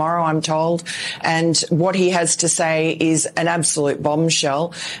testify tomorrow, I'm told. And what he has to say is an absolute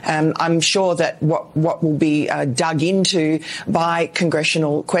bombshell. I'm sure that what will be dug into by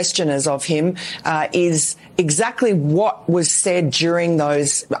congressional questioners of him is exactly what was said during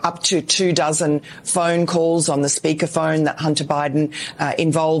those up to 24 phone calls on the speakerphone that Hunter Biden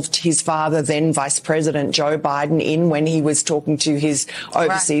involved his father, then Vice President Joe Biden, in when he was talking to his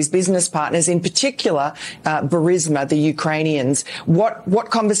overseas business partners, in particular Burisma, the Ukrainians.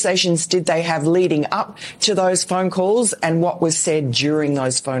 What conversations did they have leading up to those phone calls, and what was said during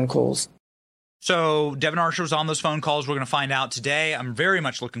those phone calls? So Devin Archer was on those phone calls. We're going to find out today. I'm very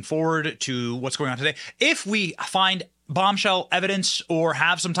much looking forward to what's going on today. If we find bombshell evidence or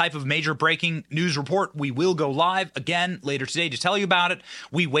have some type of major breaking news report, we will go live again later today to tell you about it.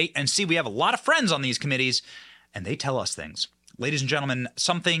 We wait and see. We have a lot of friends on these committees, and they tell us things. Ladies and gentlemen,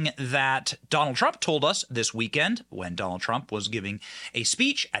 something that Donald Trump told us this weekend when Donald Trump was giving a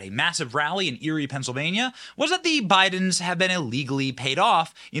speech at a massive rally in Erie, Pennsylvania, was that the Bidens have been illegally paid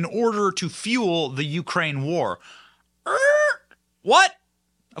off in order to fuel the Ukraine war. What?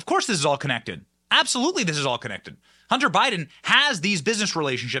 Of course this is all connected. Absolutely this is all connected. Hunter Biden has these business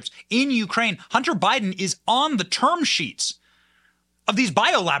relationships in Ukraine. Hunter Biden is on the term sheets of these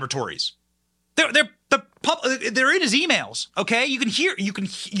biolaboratories. They're in his emails. Okay, you can hear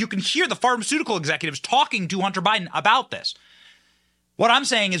the pharmaceutical executives talking to Hunter Biden about this. What I'm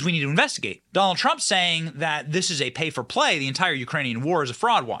saying is we need to investigate. Donald Trump's saying that this is a pay for play. The entire Ukrainian war is a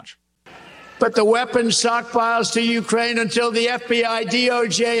fraud. Watch. But the weapons stockpiles to Ukraine until the FBI,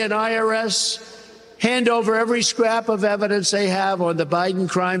 DOJ, and IRS hand over every scrap of evidence they have on the Biden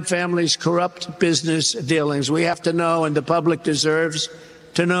crime family's corrupt business dealings. We have to know, and the public deserves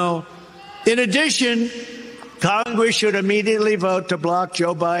to know. In addition, Congress should immediately vote to block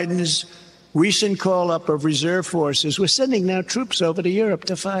Joe Biden's recent call-up of reserve forces. We're sending now troops over to Europe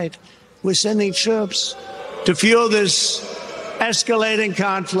to fight. We're sending troops to fuel this escalating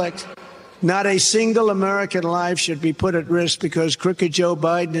conflict. Not a single American life should be put at risk because crooked Joe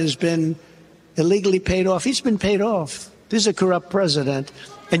Biden has been illegally paid off. He's been paid off. This is a corrupt president.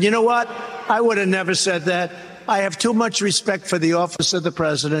 And you know what? I would have never said that. I have too much respect for the office of the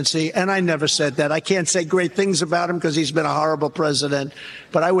presidency, and I never said that. I can't say great things about him because he's been a horrible president,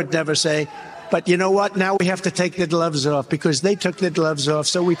 but I would never say, but you know what? Now we have to take the gloves off because they took the gloves off,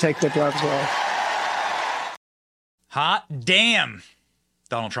 so we take the gloves off. Hot damn.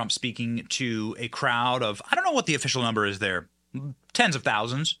 Donald Trump speaking to a crowd of, I don't know what the official number is there, tens of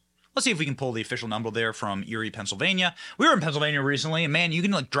thousands. Let's see if we can pull the official number there from Erie, Pennsylvania. We were in Pennsylvania recently, and man, you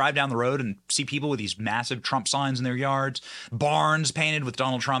can like drive down the road and see people with these massive Trump signs in their yards, barns painted with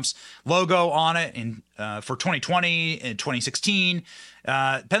Donald Trump's logo on it. And for 2020 and 2016,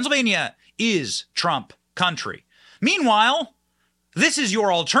 Pennsylvania is Trump country. Meanwhile, this is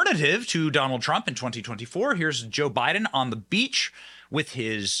your alternative to Donald Trump in 2024. Here's Joe Biden on the beach with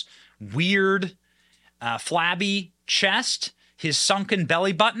his weird, flabby chest, his sunken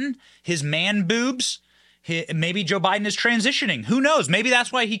belly button, his man boobs. Maybe Joe Biden is transitioning. Who knows? Maybe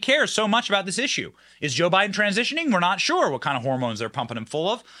that's why he cares so much about this issue. Is Joe Biden transitioning? We're not sure what kind of hormones they're pumping him full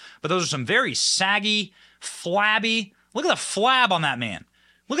of. But those are some very saggy, flabby. Look at the flab on that man.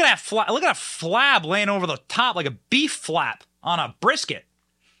 Look at that flab laying over the top like a beef flap on a brisket.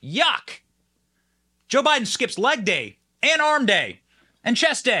 Yuck. Joe Biden skips leg day and arm day and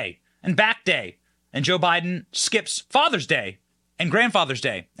chest day and back day. And Joe Biden skips Father's Day and Grandfather's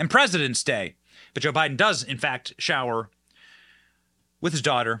Day and President's Day. But Joe Biden does, in fact, shower with his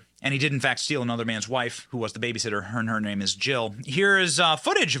daughter, and he did, in fact, steal another man's wife, who was the babysitter. Her name is Jill. Here is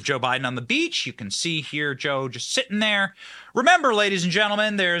footage of Joe Biden on the beach. You can see here Joe just sitting there. Remember, ladies and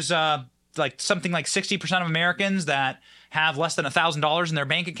gentlemen, there's something like 60% of Americans that have less than $1,000 in their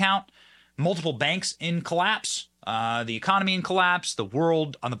bank account. Multiple banks in collapse. The economy in collapse. The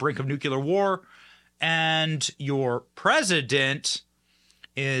world on the brink of nuclear war. And your president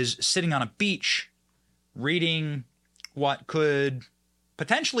is sitting on a beach reading what could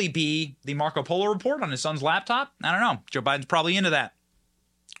potentially be the Marco Polo report on his son's laptop. I don't know. Joe Biden's probably into that.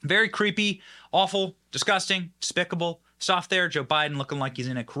 Very creepy, awful, disgusting, despicable stuff there. Joe Biden looking like he's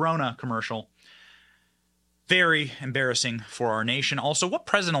in a Corona commercial. Very embarrassing for our nation. Also, what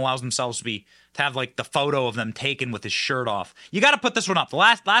president allows themselves to have like the photo of them taken with his shirt off? You got to put this one up. The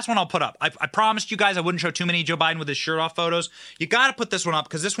last one I'll put up. I promised you guys I wouldn't show too many Joe Biden with his shirt off photos. You got to put this one up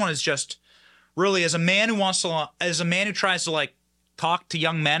because this one is just really, as a man who tries to like talk to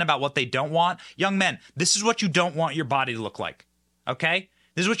young men about what they don't want. Young men, this is what you don't want your body to look like. Okay?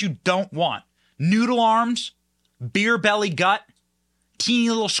 This is what you don't want. Noodle arms, beer belly gut, teeny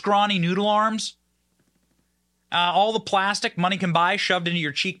little scrawny noodle arms. All the plastic money can buy shoved into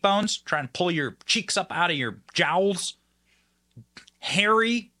your cheekbones, trying to pull your cheeks up out of your jowls.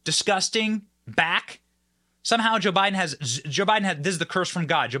 Hairy, disgusting back. Somehow Joe Biden had, this is the curse from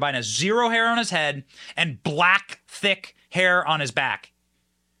God. Joe Biden has zero hair on his head and black, thick hair on his back.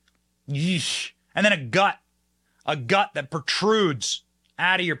 Yeesh. And then a gut that protrudes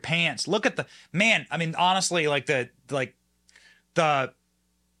out of your pants. Look at the, man, I mean, honestly, like the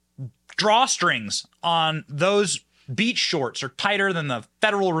drawstrings on those beach shorts are tighter than the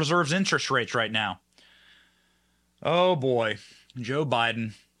Federal Reserve's interest rates right now. Oh boy, Joe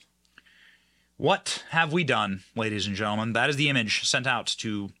Biden. What have we done, ladies and gentlemen? That is the image sent out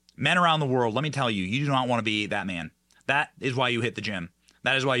to men around the world. Let me tell you, you do not want to be that man. That is why you hit the gym.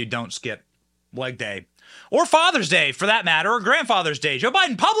 That is why you don't skip leg day. Or Father's Day, for that matter, or Grandfather's Day. Joe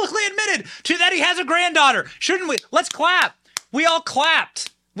Biden publicly admitted to that he has a granddaughter. Shouldn't we? Let's clap. We all clapped.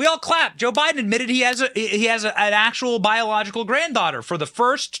 Joe Biden admitted he has an actual biological granddaughter for the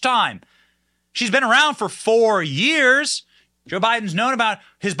first time. She's been around for 4 years. Joe Biden's known about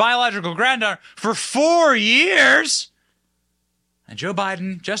his biological granddaughter for 4 years. And Joe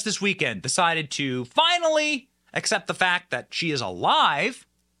Biden, just this weekend, decided to finally accept the fact that she is alive.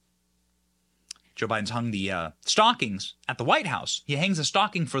 Joe Biden's hung the stockings at the White House. He hangs a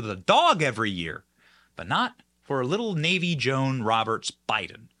stocking for the dog every year, but not for little Navy Joan Roberts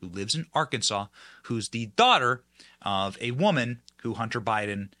Biden, who lives in Arkansas, who's the daughter of a woman who Hunter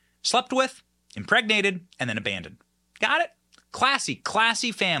Biden slept with, impregnated, and then abandoned. Got it?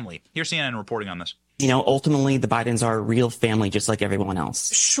 Classy family. Here's CNN reporting on this. You know, ultimately, the Bidens are a real family just like everyone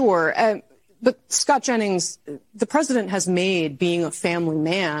else. Sure. But Scott Jennings, the president has made being a family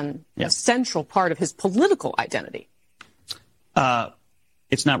man a central part of his political identity.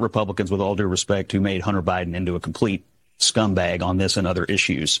 It's not Republicans, with all due respect, who made Hunter Biden into a complete scumbag on this and other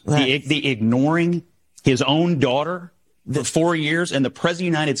issues. Right. The ignoring his own daughter for 4 years, and the president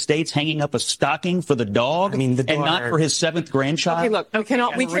of the United States hanging up a stocking for the dog, and not for his 7th grandchild. Okay,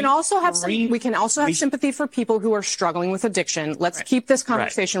 look, we can also have sympathy for people who are struggling with addiction. Let's keep this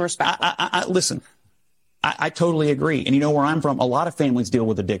conversation respectful. Listen, I totally agree. And you know where I'm from, a lot of families deal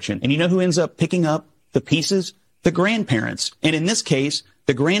with addiction. And you know who ends up picking up the pieces? The grandparents. And in this case,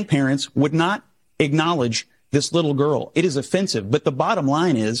 the grandparents would not acknowledge this little girl. It is offensive. But the bottom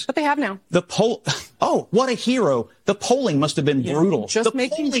line is... But they have now. Oh, what a hero. The polling must have been brutal.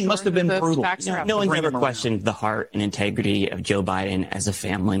 Must have been brutal. No one ever questioned the heart and integrity of Joe Biden as a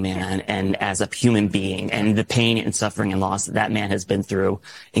family man and as a human being, and the pain and suffering and loss that man has been through,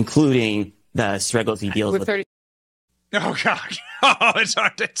 including the struggles he deals with. Oh, God. Oh, it's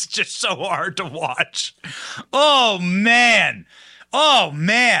hard. It's just so hard to watch. Oh, man.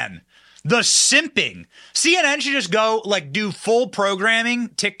 The simping. CNN should just go, do full programming,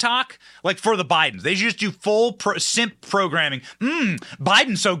 TikTok, for the Bidens. They should just do full simp programming.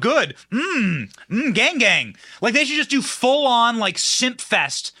 Biden's so good. Gang. They should just do full-on, simp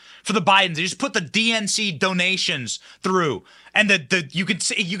fest for the Bidens. They just put the DNC donations through. And you could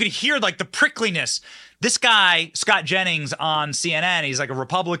hear, the prickliness. This guy, Scott Jennings on CNN, he's a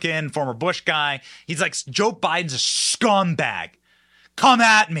Republican, former Bush guy. He's Joe Biden's a scumbag. Come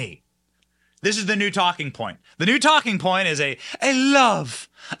at me. This is the new talking point. The new talking point is a love.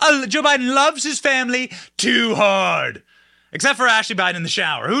 Joe Biden loves his family too hard. Except for Ashley Biden in the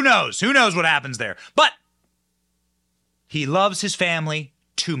shower. Who knows? Who knows what happens there? But he loves his family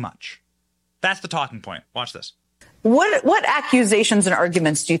too much. That's the talking point. Watch this. What accusations and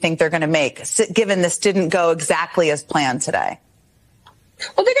arguments do you think they're going to make, given this didn't go exactly as planned today?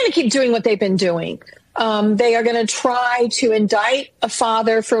 Well, they're going to keep doing what they've been doing. They are going to try to indict a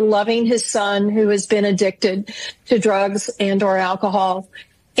father for loving his son who has been addicted to drugs and or alcohol,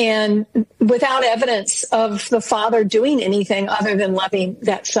 and without evidence of the father doing anything other than loving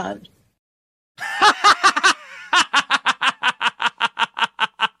that son.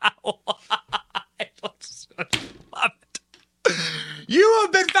 You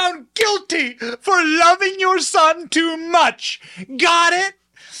have been found guilty for loving your son too much. Got it?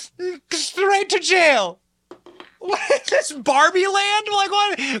 Straight to jail. What is this, Barbie land?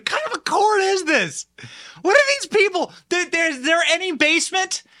 What kind of a court is this? What are these people? Is there any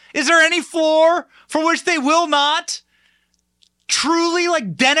basement? Is there any floor for which they will not truly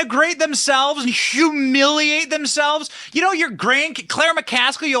denigrate themselves and humiliate themselves? You know, your Claire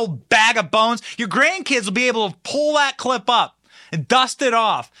McCaskill, you old bag of bones, your grandkids will be able to pull that clip up and dust it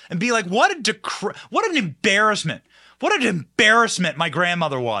off and be like, what an embarrassment. What an embarrassment my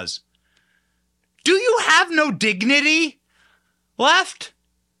grandmother was. Do you have no dignity left?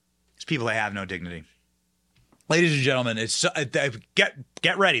 These people, they have no dignity. Ladies and gentlemen,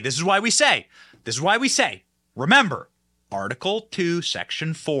 get ready. This is why we say, remember, Article 2,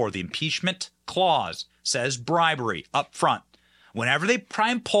 Section 4, the impeachment clause says bribery up front. Whenever they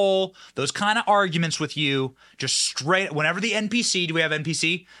try and pull those kind of arguments with you, just straight, whenever the NPC, do we have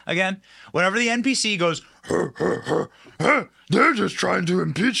NPC again? Whenever the NPC goes, they're just trying to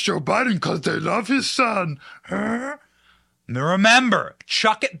impeach Joe Biden because they love his son. Remember,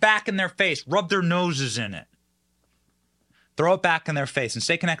 chuck it back in their face, rub their noses in it. Throw it back in their face and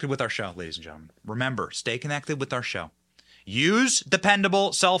stay connected with our show, ladies and gentlemen. Remember, stay connected with our show. Use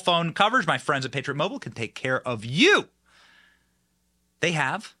dependable cell phone coverage. My friends at Patriot Mobile can take care of you. They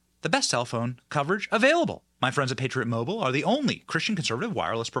have the best cell phone coverage available. My friends at Patriot Mobile are the only Christian conservative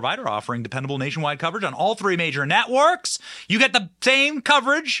wireless provider offering dependable nationwide coverage on all 3 major networks. You get the same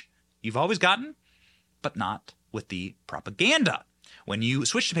coverage you've always gotten, but not with the propaganda. When you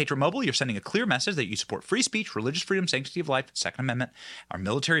switch to Patriot Mobile, you're sending a clear message that you support free speech, religious freedom, sanctity of life, Second Amendment, our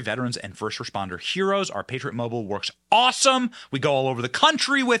military veterans and first responder heroes. Our Patriot Mobile works awesome. We go all over the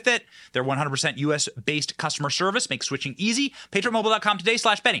country with it. Their 100% U.S.-based customer service makes switching easy. PatriotMobile.com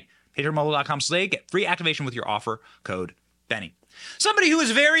today/Benny. PatriotMobile.com today. Get free activation with your offer code Benny. Somebody who is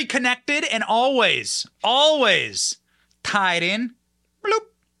very connected and always tied in, bloop,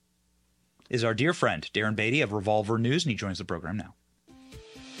 is our dear friend, Darren Beattie of Revolver News, and he joins the program now.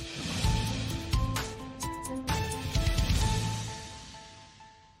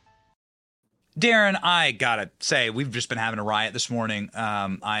 Darren, I gotta say, we've just been having a riot this morning.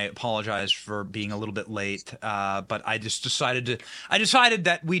 I apologize for being a little bit late, but I decided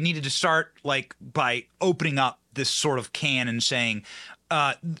that we needed to start by opening up this sort of can and saying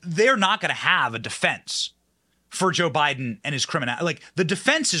they're not going to have a defense for Joe Biden and his criminality. Like, the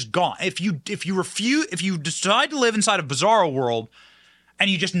defense is gone. If you decide to live inside a bizarro world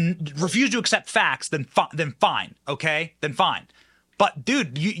and you just refuse to accept facts, then fine, okay? Then fine. But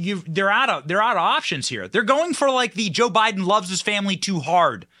dude, they're out of options here. They're going for the Joe Biden loves his family too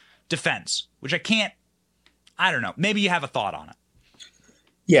hard defense, which I don't know. Maybe you have a thought on it.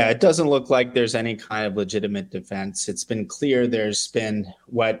 Yeah, it doesn't look like there's any kind of legitimate defense. It's been clear there's been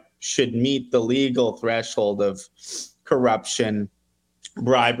what should meet the legal threshold of corruption,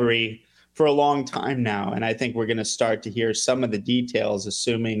 bribery for a long time now. And I think we're going to start to hear some of the details,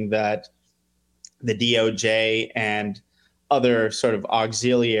 assuming that the DOJ and other sort of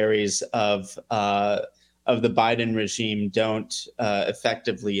auxiliaries of the Biden regime don't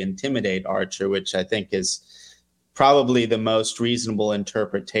effectively intimidate Archer, which I think is probably the most reasonable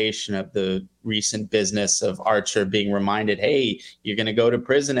interpretation of the recent business of Archer being reminded, hey, you're going to go to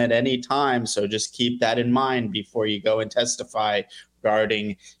prison at any time, so just keep that in mind before you go and testify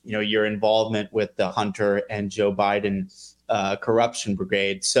regarding, your involvement with the Hunter and Joe Biden corruption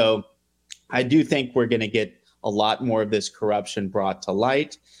brigade. So I do think we're going to get a lot more of this corruption brought to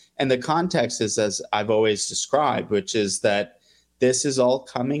light. And the context is, as I've always described, which is that this is all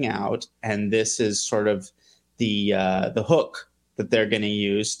coming out, and this is sort of the hook that they're going to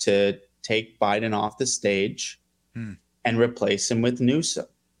use to take Biden off the stage and replace him with Newsom.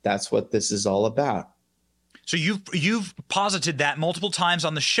 That's what this is all about. So you've posited that multiple times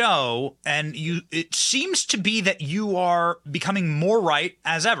on the show, and it seems to be that you are becoming more right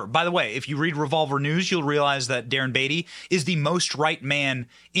as ever. By the way, if you read Revolver News, you'll realize that Darren Beattie is the most right man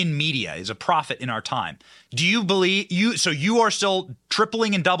in media, is a prophet in our time. Do you believe so you are still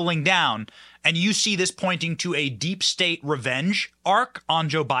tripling and doubling down, and you see this pointing to a deep state revenge arc on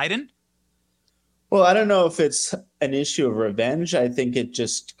Joe Biden? Well, I don't know if it's an issue of revenge. I think it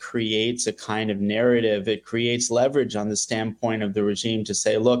just creates a kind of narrative. It creates leverage on the standpoint of the regime to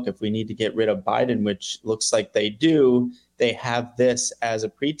say, look, if we need to get rid of Biden, which looks like they do, they have this as a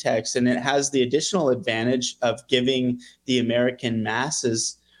pretext. And it has the additional advantage of giving the American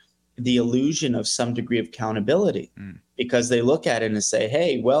masses the illusion of some degree of accountability, because they look at it and say,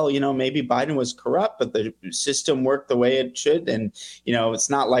 hey, well, maybe Biden was corrupt, but the system worked the way it should. And, it's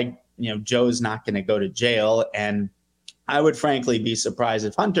not like, Joe's not going to go to jail. And I would frankly be surprised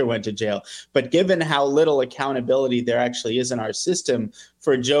if Hunter went to jail. But given how little accountability there actually is in our system,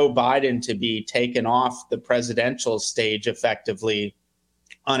 for Joe Biden to be taken off the presidential stage effectively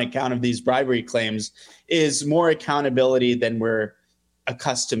on account of these bribery claims is more accountability than we're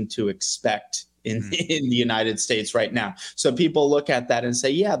accustomed to expect in the United States right now. So people look at that and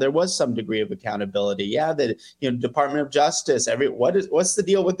say, yeah, there was some degree of accountability. Yeah, the Department of Justice, what's the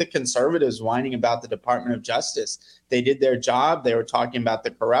deal with the conservatives whining about the Department of Justice? They did their job. They were talking about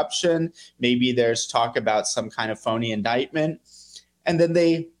the corruption. Maybe there's talk about some kind of phony indictment. And then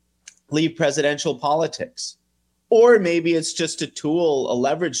they leave presidential politics. Or maybe it's just a tool, a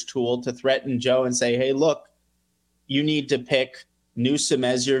leverage tool to threaten Joe and say, hey, look, you need to pick Newsom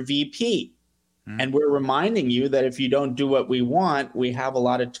as your VP. And we're reminding you that if you don't do what we want, we have a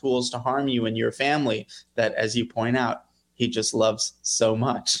lot of tools to harm you and your family that, as you point out, he just loves so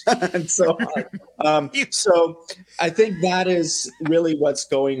much and so hard. So I think that is really what's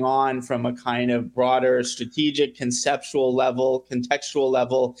going on from a kind of broader strategic, conceptual level, contextual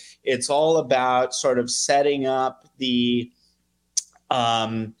level. It's all about sort of setting up the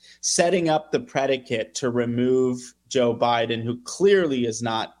predicate to remove Joe Biden, who clearly is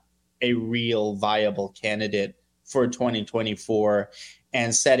not a real viable candidate for 2024,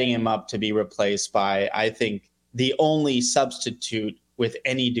 and setting him up to be replaced by, I think, the only substitute with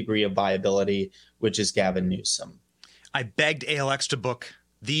any degree of viability, which is Gavin Newsom. I begged ALX to book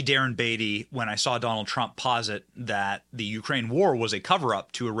the Darren Beattie when I saw Donald Trump posit that the Ukraine war was a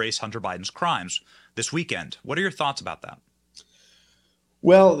cover-up to erase Hunter Biden's crimes this weekend. What are your thoughts about that?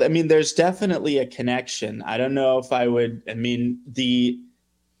 Well, I mean, there's definitely a connection. I don't know if I would, the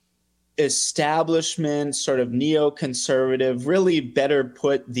establishment, sort of neoconservative, really better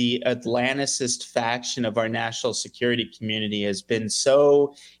put, the Atlanticist faction of our national security community has been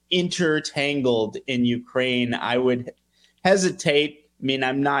so intertangled in Ukraine. I would hesitate.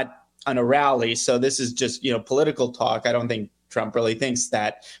 I'm not on a rally, so this is just, political talk. I don't think Trump really thinks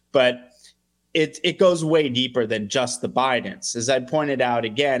that. But it goes way deeper than just the Bidens. As I pointed out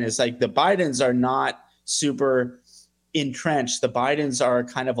again, it's like the Bidens are not super entrenched. The Bidens are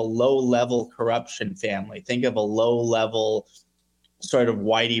kind of a low-level corruption family. Think of a low-level sort of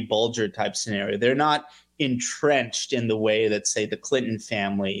Whitey Bulger type scenario. They're not entrenched in the way that, say, the Clinton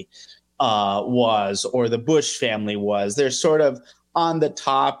family was or the Bush family was. They're sort of on the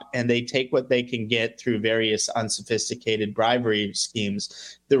top, and they take what they can get through various unsophisticated bribery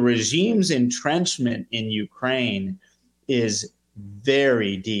schemes. The regime's entrenchment in Ukraine is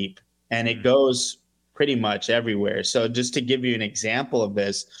very deep, and it goes pretty much everywhere. So just to give you an example of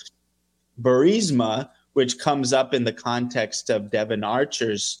this, Burisma, which comes up in the context of Devon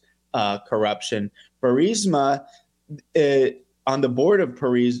Archer's corruption, Burisma, on the board of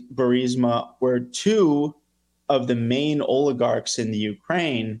Burisma were two of the main oligarchs in the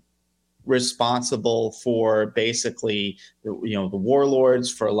Ukraine responsible for basically, the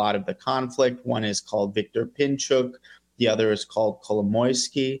warlords for a lot of the conflict. One is called Viktor Pinchuk. The other is called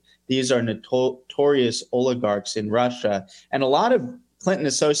Kolomoisky. These are notorious oligarchs in Russia. And a lot of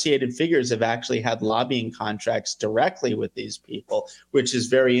Clinton-associated figures have actually had lobbying contracts directly with these people, which is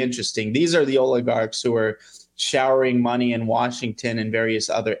very interesting. These are the oligarchs who are showering money in Washington and various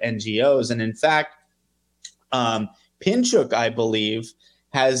other NGOs. And in fact, Pinchuk, I believe,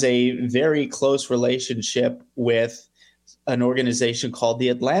 has a very close relationship with an organization called the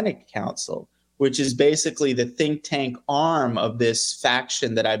Atlantic Council, which is basically the think tank arm of this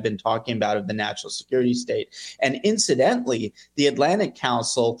faction that I've been talking about of the national security state. And incidentally, the Atlantic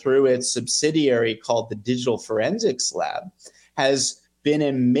Council, through its subsidiary called the Digital Forensics Lab, has been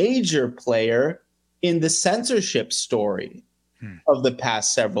a major player in the censorship story of the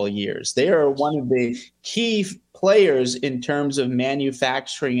past several years. They are one of the key players in terms of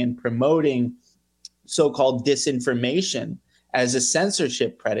manufacturing and promoting so-called disinformation as a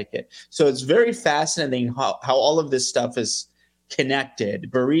censorship predicate. So it's very fascinating how all of this stuff is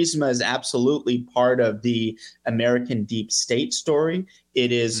connected. Burisma is absolutely part of the American deep state story.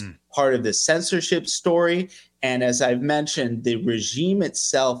 It is part of the censorship story. And as I've mentioned, the regime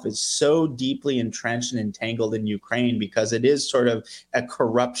itself is so deeply entrenched and entangled in Ukraine because it is sort of a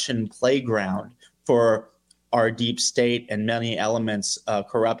corruption playground for our deep state and many elements,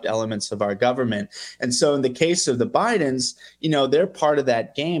 corrupt elements of our government. And so in the case of the Bidens, they're part of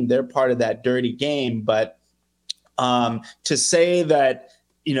that game. They're part of that dirty game. But to say that,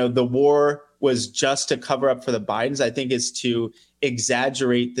 the war was just to cover up for the Bidens, I think is to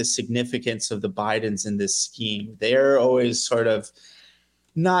exaggerate the significance of the Bidens in this scheme. They're always sort of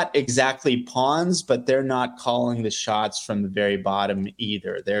not exactly pawns, but they're not calling the shots from the very bottom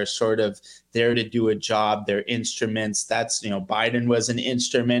either. They're sort of there to do a job. They're instruments. That's, Biden was an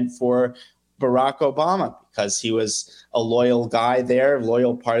instrument for Barack Obama because he was a loyal guy there,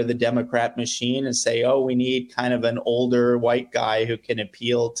 loyal part of the Democrat machine, and say, oh, we need kind of an older white guy who can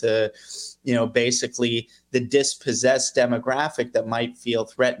appeal to, basically the dispossessed demographic that might feel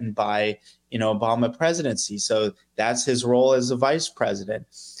threatened by, Obama presidency. So that's his role as a vice president.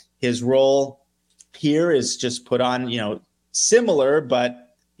 His role here is just put on, similar, but,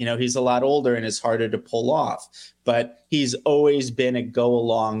 he's a lot older and it's harder to pull off. But he's always been a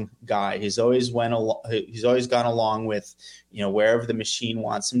go-along guy. He's always gone along with, wherever the machine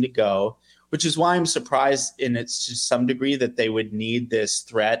wants him to go, which is why I'm surprised in it's to some degree that they would need this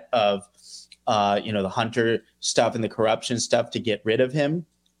threat of, the Hunter stuff and the corruption stuff to get rid of him.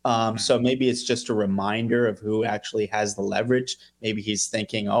 So maybe it's just a reminder of who actually has the leverage. Maybe he's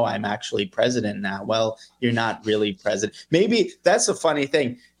thinking, oh, I'm actually president now. Well, you're not really president. Maybe that's a funny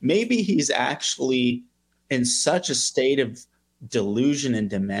thing. Maybe he's actually in such a state of delusion and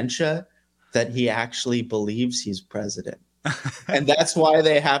dementia that he actually believes he's president. And that's why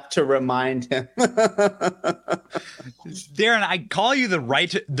they have to remind him. Darren, I call you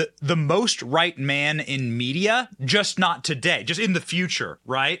the most right man in media, just not today, just in the future,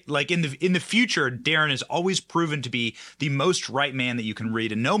 right? Like in the future, Darren is always proven to be the most right man that you can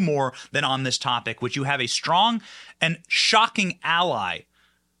read, and no more than on this topic, which you have a strong and shocking ally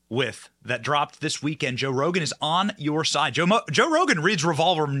with that dropped this weekend. Joe Rogan is on your side. Joe Rogan reads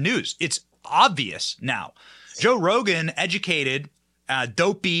Revolver News. It's obvious now. Joe Rogan educated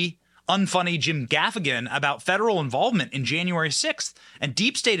dopey, unfunny Jim Gaffigan about federal involvement in January 6th and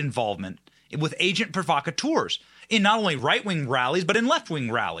deep state involvement with agent provocateurs in not only right-wing rallies, but in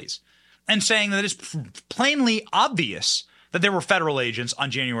left-wing rallies, and saying that it's plainly obvious that there were federal agents on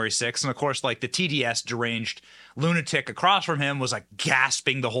January 6th. And of course, like the TDS deranged lunatic across from him was like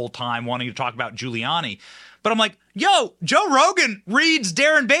gasping the whole time, wanting to talk about Giuliani. But I'm like, yo, Joe Rogan reads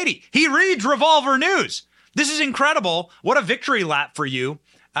Darren Beattie. He reads Revolver News. This is incredible. What a victory lap for you.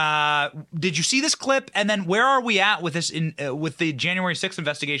 Did you see this clip? And then where are we at with this with the January 6th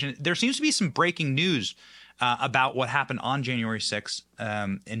investigation? There seems to be some breaking news about what happened on January 6th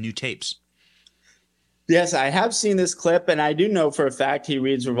in new tapes. Yes, I have seen this clip, and I do know for a fact he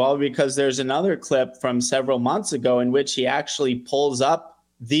reads Revolver because there's another clip from several months ago in which he actually pulls up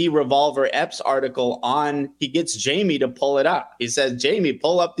the Revolver Epps article he gets Jamie to pull it up. He says, Jamie,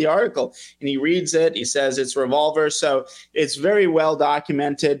 pull up the article. And he reads it. He says it's Revolver. So it's very well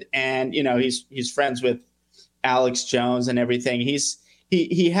documented. And, you know, he's friends with Alex Jones and everything. There are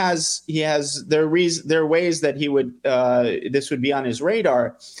ways that he would, this would be on his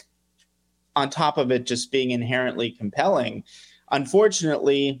radar, on top of it just being inherently compelling.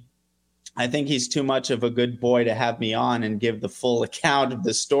 Unfortunately, I think he's too much of a good boy to have me on and give the full account of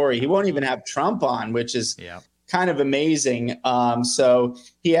the story. He won't even have Trump on, which is kind of amazing. So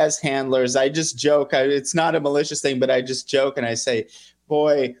he has handlers. I just joke. It's not a malicious thing, but I just joke and I say,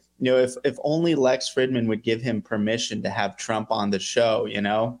 boy, you know, if only Lex Fridman would give him permission to have Trump on the show, you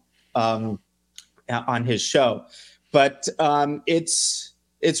know, on his show. But it's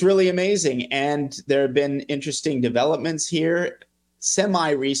really amazing. And there have been interesting developments here.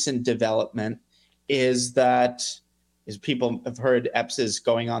 Semi-recent development is people have heard Epps is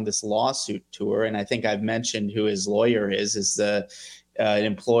going on this lawsuit tour. And I think I've mentioned who his lawyer is an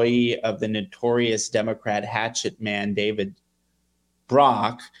employee of the notorious Democrat hatchet man, David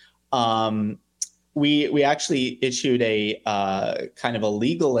Brock. We actually issued a kind of a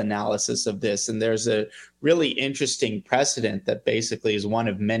legal analysis of this. And there's a really interesting precedent that basically is one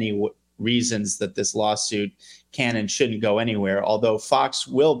of many reasons that this lawsuit can and shouldn't go anywhere, although Fox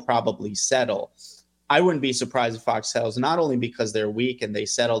will probably settle. I wouldn't be surprised if Fox settles, not only because they're weak and they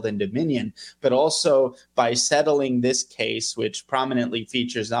settled in Dominion, but also by settling this case, which prominently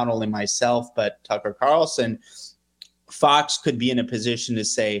features not only myself, but Tucker Carlson. Fox could be in a position to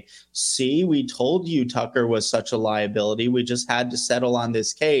say, see, we told you Tucker was such a liability. We just had to settle on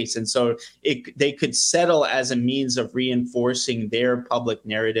this case. And so they could settle as a means of reinforcing their public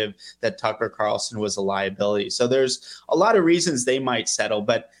narrative that Tucker Carlson was a liability. So there's a lot of reasons they might settle,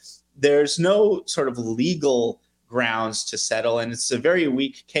 but there's no sort of legal grounds to settle. And it's a very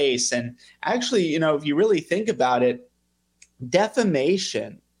weak case. And actually, you know, if you really think about it,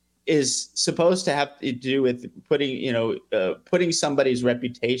 defamation is supposed to have to do with putting somebody's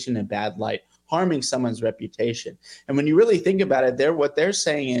reputation in bad light, harming someone's reputation. And when you really think about it, what they're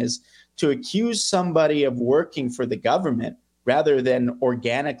saying is to accuse somebody of working for the government rather than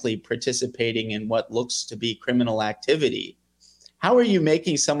organically participating in what looks to be criminal activity. How are you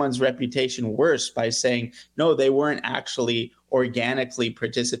making someone's reputation worse by saying, no, they weren't actually organically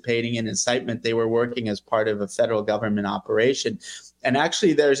participating in incitement. They were working as part of a federal government operation. And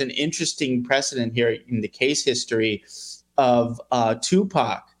actually, there's an interesting precedent here in the case history of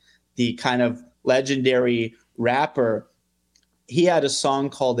Tupac, the kind of legendary rapper. He had a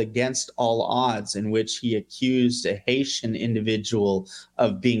song called Against All Odds, in which he accused a Haitian individual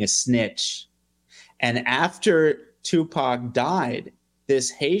of being a snitch. And after Tupac died,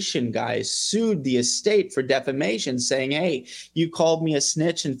 this Haitian guy sued the estate for defamation, saying, hey, you called me a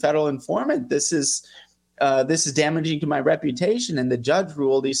snitch and federal informant. This is damaging to my reputation. And the judge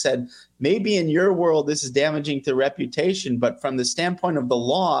ruled, he said, maybe in your world, this is damaging to reputation, but from the standpoint of the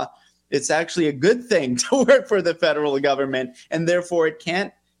law, it's actually a good thing to work for the federal government, and therefore it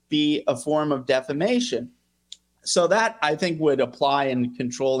can't be a form of defamation. So that, I think, would apply and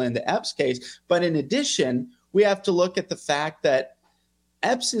control in the Epps case. But in addition, we have to look at the fact that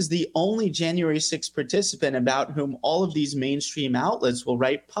Epps is the only January 6th participant about whom all of these mainstream outlets will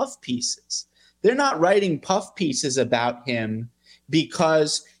write puff pieces. They're not writing puff pieces about him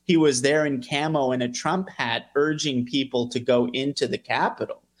because he was there in camo and a Trump hat urging people to go into the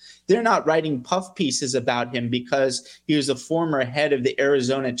Capitol. They're not writing puff pieces about him because he was a former head of the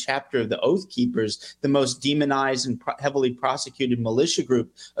Arizona chapter of the Oath Keepers, the most demonized and heavily prosecuted militia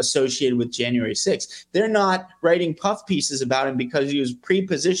group associated with January 6th. They're not writing puff pieces about him because he was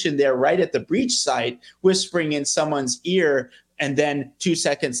pre-positioned there right at the breach site, whispering in someone's ear, and then 2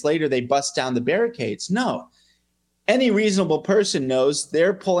 seconds later, they bust down the barricades. No. Any reasonable person knows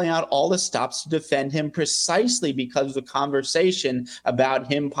they're pulling out all the stops to defend him precisely because of the conversation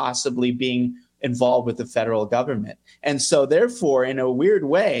about him possibly being involved with the federal government. And so therefore, in a weird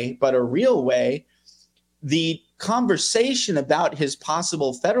way, but a real way, the conversation about his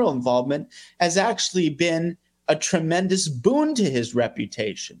possible federal involvement has actually been a tremendous boon to his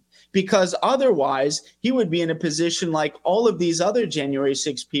reputation. Because otherwise, he would be in a position like all of these other January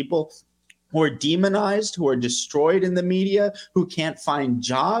 6 people who are demonized, who are destroyed in the media, who can't find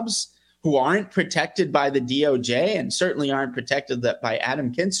jobs, who aren't protected by the DOJ and certainly aren't protected by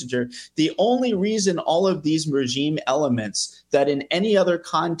Adam Kinzinger. The only reason all of these regime elements that in any other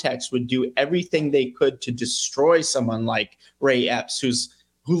context would do everything they could to destroy someone like Ray Epps, who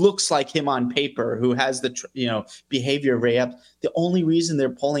looks like him on paper, who has the behavior of Ray Epps, the only reason they're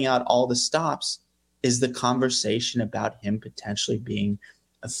pulling out all the stops is the conversation about him potentially being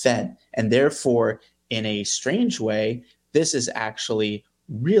a Fed. And therefore, in a strange way, this is actually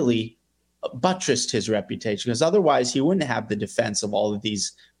really buttressed his reputation, because otherwise he wouldn't have the defense of all of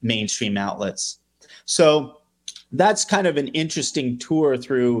these mainstream outlets. So that's kind of an interesting tour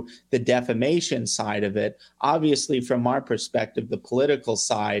through the defamation side of it. Obviously, from our perspective, the political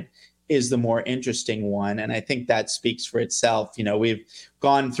side is the more interesting one. And I think that speaks for itself. You know, we've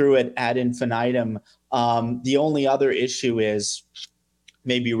gone through it ad infinitum. The only other issue is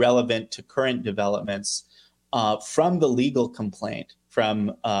maybe relevant to current developments from the legal complaint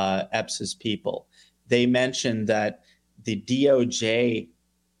from Epps's people. They mentioned that the DOJ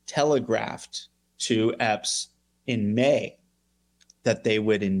telegraphed to Epps in May that they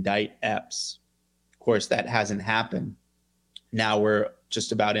would indict Epps. Of course, that hasn't happened. Now we're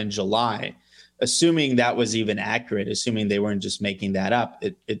just about in July. Assuming that was even accurate, assuming they weren't just making that up,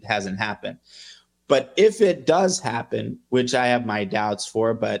 it hasn't happened. But if it does happen, which I have my doubts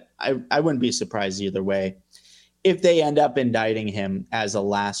for, but I wouldn't be surprised either way, if they end up indicting him as a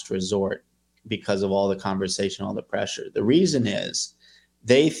last resort because of all the conversation, all the pressure. The reason is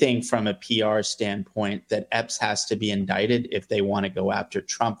they think from a PR standpoint that Epps has to be indicted if they want to go after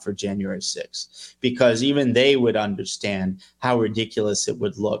Trump for January 6th, because even they would understand how ridiculous it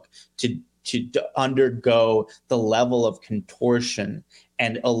would look to undergo the level of contortion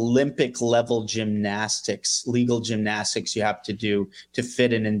and Olympic level gymnastics, legal gymnastics you have to do to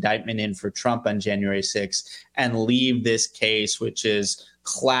fit an indictment in for Trump on January 6th and leave this case, which is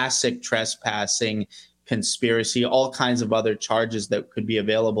classic trespassing, conspiracy, all kinds of other charges that could be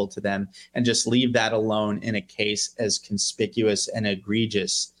available to them, and just leave that alone in a case as conspicuous and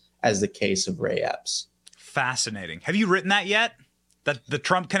egregious as the case of Ray Epps. Fascinating. Have you written that yet? That the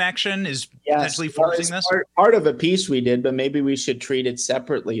Trump connection is potentially forcing this? Part of a piece we did, but maybe we should treat it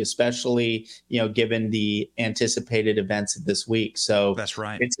separately, especially, given the anticipated events of this week. So that's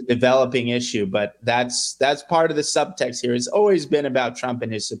right. It's a developing issue, but that's part of the subtext here. It's always been about Trump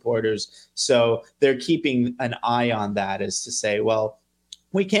and his supporters. So they're keeping an eye on that, as to say, well,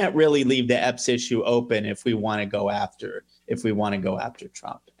 we can't really leave the Epps issue open if we want to go after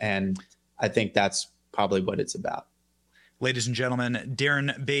Trump. And I think that's probably what it's about. Ladies and gentlemen,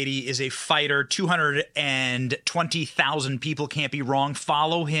 Darren Beattie is a fighter. 220,000 people can't be wrong.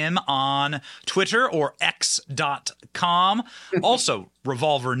 Follow him on Twitter or x.com. Also,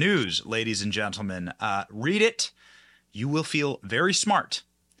 Revolver News, ladies and gentlemen. Read it. You will feel very smart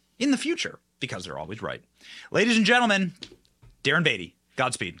in the future because they're always right. Ladies and gentlemen, Darren Beattie,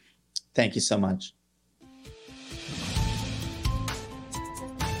 Godspeed. Thank you so much.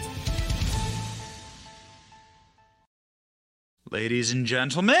 Ladies and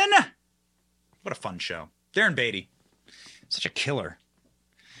gentlemen, what a fun show. Darren Beattie, such a killer.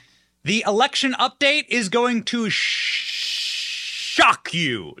 The election update is going to shock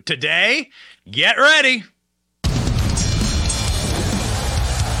you today. Get ready.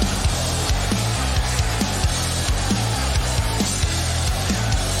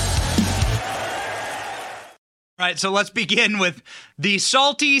 All right, so let's begin with the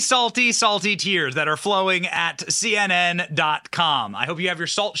salty tears that are flowing at CNN.com. I hope you have your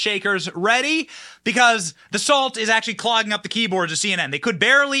salt shakers ready, because the salt is actually clogging up the keyboards of CNN. They could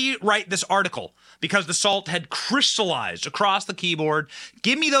barely write this article because the salt had crystallized across the keyboard.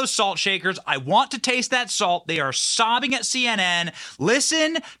 Give me those salt shakers. I want to taste that salt. They are sobbing at CNN.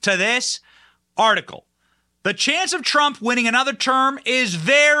 Listen to this article. The chance of Trump winning another term is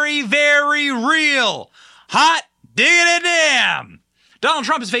very, very real. Hot diggity damn! Donald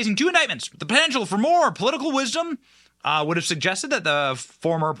Trump is facing 2 indictments. The potential for more political wisdom would have suggested that the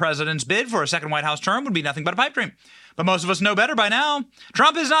former president's bid for a second White House term would be nothing but a pipe dream. But most of us know better by now.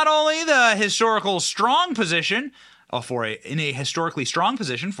 Trump is not only the historical strong position, in a historically strong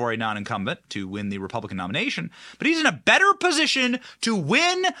position for a non-incumbent to win the Republican nomination, but he's in a better position to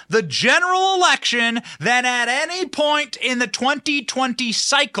win the general election than at any point in the 2020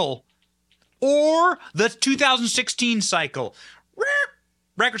 cycle or the 2016 cycle.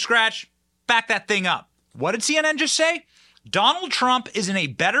 Record scratch, back that thing up. What did CNN just say? Donald Trump is in a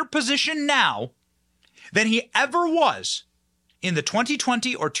better position now than he ever was in the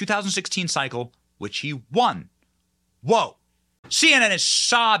 2020 or 2016 cycle, which he won. Whoa. CNN is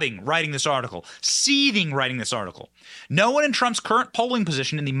sobbing writing this article, seething writing this article. No one in Trump's current polling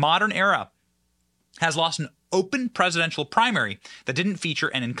position in the modern era has lost an open presidential primary that didn't feature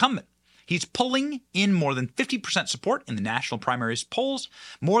an incumbent. He's pulling in more than 50% support in the national primaries polls,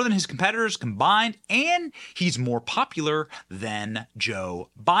 more than his competitors combined, and he's more popular than Joe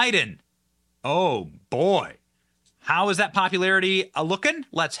Biden. Oh boy. How is that popularity looking?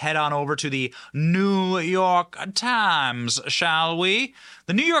 Let's head on over to the New York Times, shall we?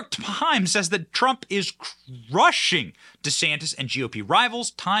 The New York Times says that Trump is crushing DeSantis and GOP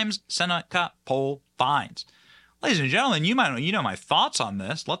rivals, Times Seneca poll finds. Ladies and gentlemen, you know my thoughts on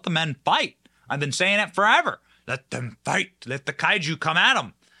this. Let the men fight. I've been saying it forever. Let them fight. Let the kaiju come at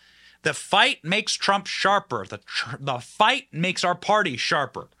them. The fight makes Trump sharper. The fight makes our party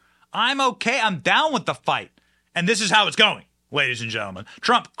sharper. I'm okay. I'm down with the fight. And this is how it's going, ladies and gentlemen.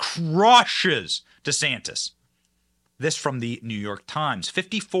 Trump crushes DeSantis. This from the New York Times,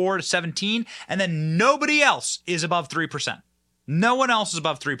 54-17, and then nobody else is above 3%. No one else is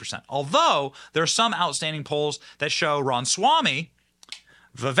above 3%. Although there are some outstanding polls that show Ramaswamy,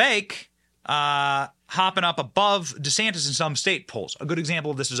 Vivek, hopping up above DeSantis in some state polls. A good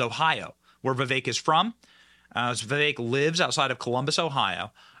example of this is Ohio, where Vivek is from. Vivek lives outside of Columbus,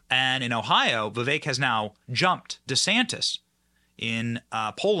 Ohio. And in Ohio, Vivek has now jumped DeSantis in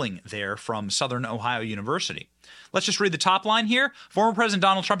polling there from Southern Ohio University. Let's just read the top line here. Former President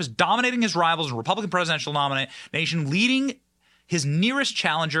Donald Trump is dominating his rivals in Republican presidential nomination, leading his nearest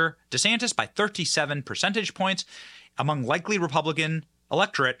challenger, DeSantis, by 37 percentage points among likely Republican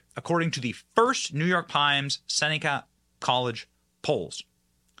electorate, according to the first New York Times Seneca College polls.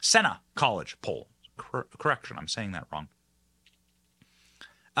 Senna College poll. Correction, I'm saying that wrong.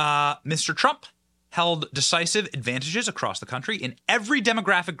 Mr. Trump held decisive advantages across the country in every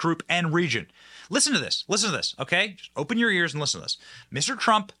demographic group and region. Listen to this, okay? Just open your ears and listen to this. Mr.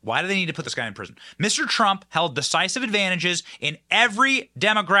 Trump, why do they need to put this guy in prison? Mr. Trump held decisive advantages in every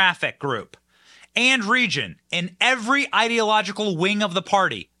demographic group and region, in every ideological wing of the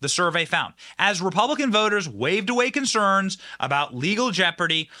party, the survey found. As Republican voters waved away concerns about legal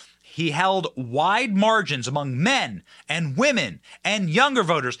jeopardy, he held wide margins among men and women and younger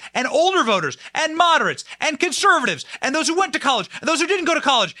voters and older voters and moderates and conservatives and those who went to college and those who didn't go to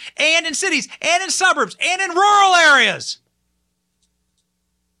college, and in cities and in suburbs and in rural areas.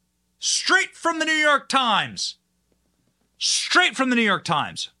 Straight from the New York Times. Straight from the New York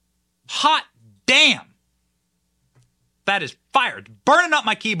Times. Hot damn. That is fire. It's burning up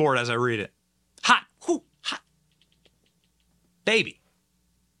my keyboard as I read it. Hot. Whew, hot. Baby.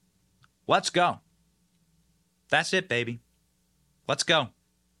 Let's go. That's it, baby. Let's go.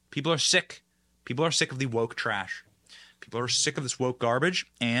 People are sick. People are sick of the woke trash. People are sick of this woke garbage.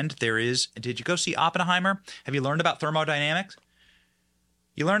 And there is, did you go see Oppenheimer? Have you learned about thermodynamics?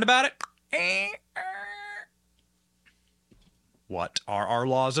 You learned about it? What are our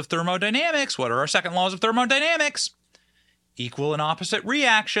laws of thermodynamics? What are our second laws of thermodynamics? Equal and opposite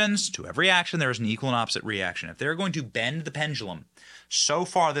reactions. To every action, there is an equal and opposite reaction. If they're going to bend the pendulum so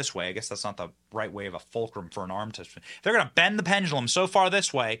far this way, I guess that's not the right way of a fulcrum for an arm test. If they're going to bend the pendulum so far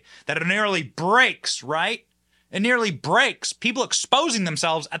this way that it nearly breaks, right? It nearly breaks. People exposing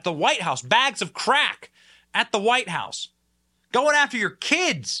themselves at the White House. Bags of crack at the White House. Going after your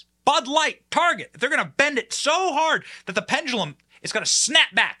kids. Bud Light, Target. If they're going to bend it so hard that the pendulum is going to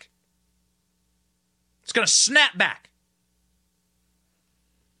snap back. It's going to snap back.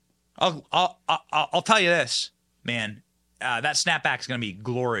 I'll tell you this, man. That snapback is going to be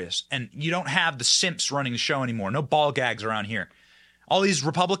glorious. And you don't have the simps running the show anymore. No ball gags around here. All these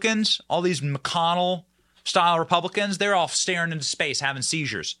Republicans, all these McConnell-style Republicans, they're all staring into space, having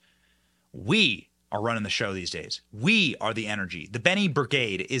seizures. We are running the show these days. We are the energy. The Benny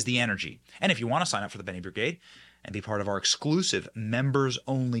Brigade is the energy. And if you want to sign up for the Benny Brigade and be part of our exclusive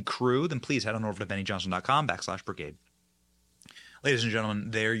members-only crew, then please head on over to bennyjohnson.com/brigade. Ladies and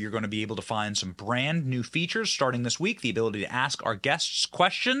gentlemen, there you're going to be able to find some brand new features starting this week. The ability to ask our guests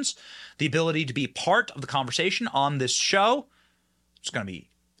questions. The ability to be part of the conversation on this show. It's going to be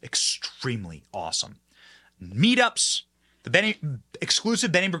extremely awesome. Meetups. The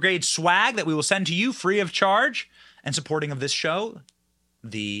exclusive Benny Brigade swag that we will send to you free of charge. And supporting of this show.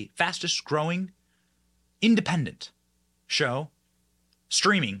 The fastest growing independent show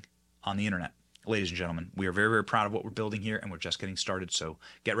streaming on the internet. Ladies and gentlemen, we are very, very proud of what we're building here, and we're just getting started. So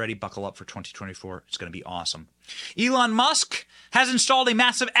get ready, buckle up for 2024. It's going to be awesome. Elon Musk has installed a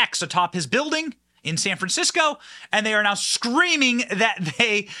massive X atop his building in San Francisco, and they are now screaming that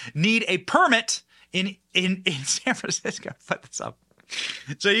they need a permit in San Francisco. Put this up.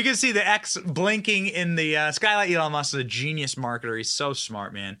 So you can see the X blinking in the skylight. Elon Musk is a genius marketer. He's so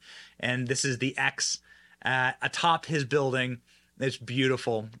smart, man. And this is the X atop his building. It's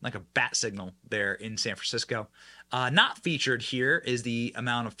beautiful, like a bat signal there in San Francisco. Not featured here is the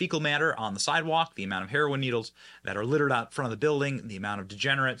amount of fecal matter on the sidewalk, the amount of heroin needles that are littered out front of the building, the amount of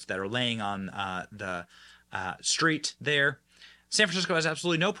degenerates that are laying on the street there. San Francisco has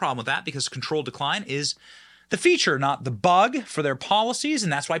absolutely no problem with that because controlled decline is the feature, not the bug for their policies,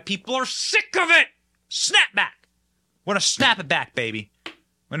 and that's why people are sick of it. Snap back. We're going to snap it back, baby.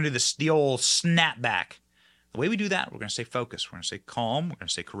 We're going to do this, the old snap back. The way we do that, we're going to stay focused. We're going to stay calm. We're going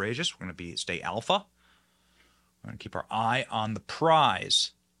to stay courageous. We're going to stay alpha. We're going to keep our eye on the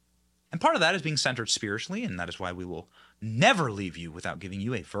prize. And part of that is being centered spiritually, and that is why we will never leave you without giving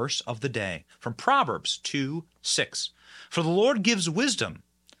you a verse of the day from Proverbs 2:6. For the Lord gives wisdom.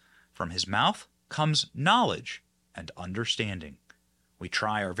 From his mouth comes knowledge and understanding. We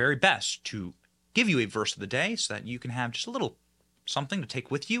try our very best to give you a verse of the day so that you can have just a little something to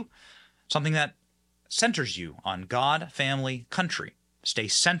take with you, something that centers you on God, family, country. Stay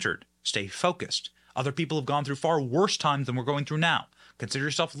centered, stay focused. Other people have gone through far worse times than we're going through now. Consider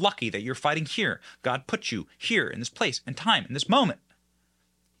yourself lucky that you're fighting here. God put you here in this place and time, in this moment.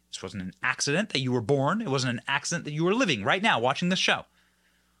 This wasn't an accident that you were born. It wasn't an accident that you were living right now watching this show.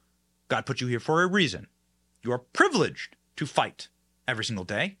 God put you here for a reason. You are privileged to fight every single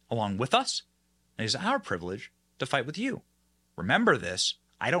day along with us. And it is our privilege to fight with you. Remember this.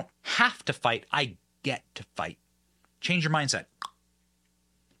 I don't have to fight. I get to fight. Change your mindset.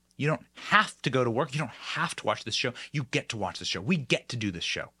 You don't have to go to work. You don't have to watch this show. You get to watch this show. We get to do this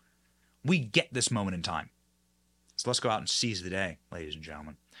show. We get this moment in time. So let's go out and seize the day, ladies and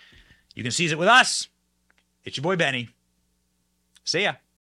gentlemen. You can seize it with us. It's your boy Benny. See ya.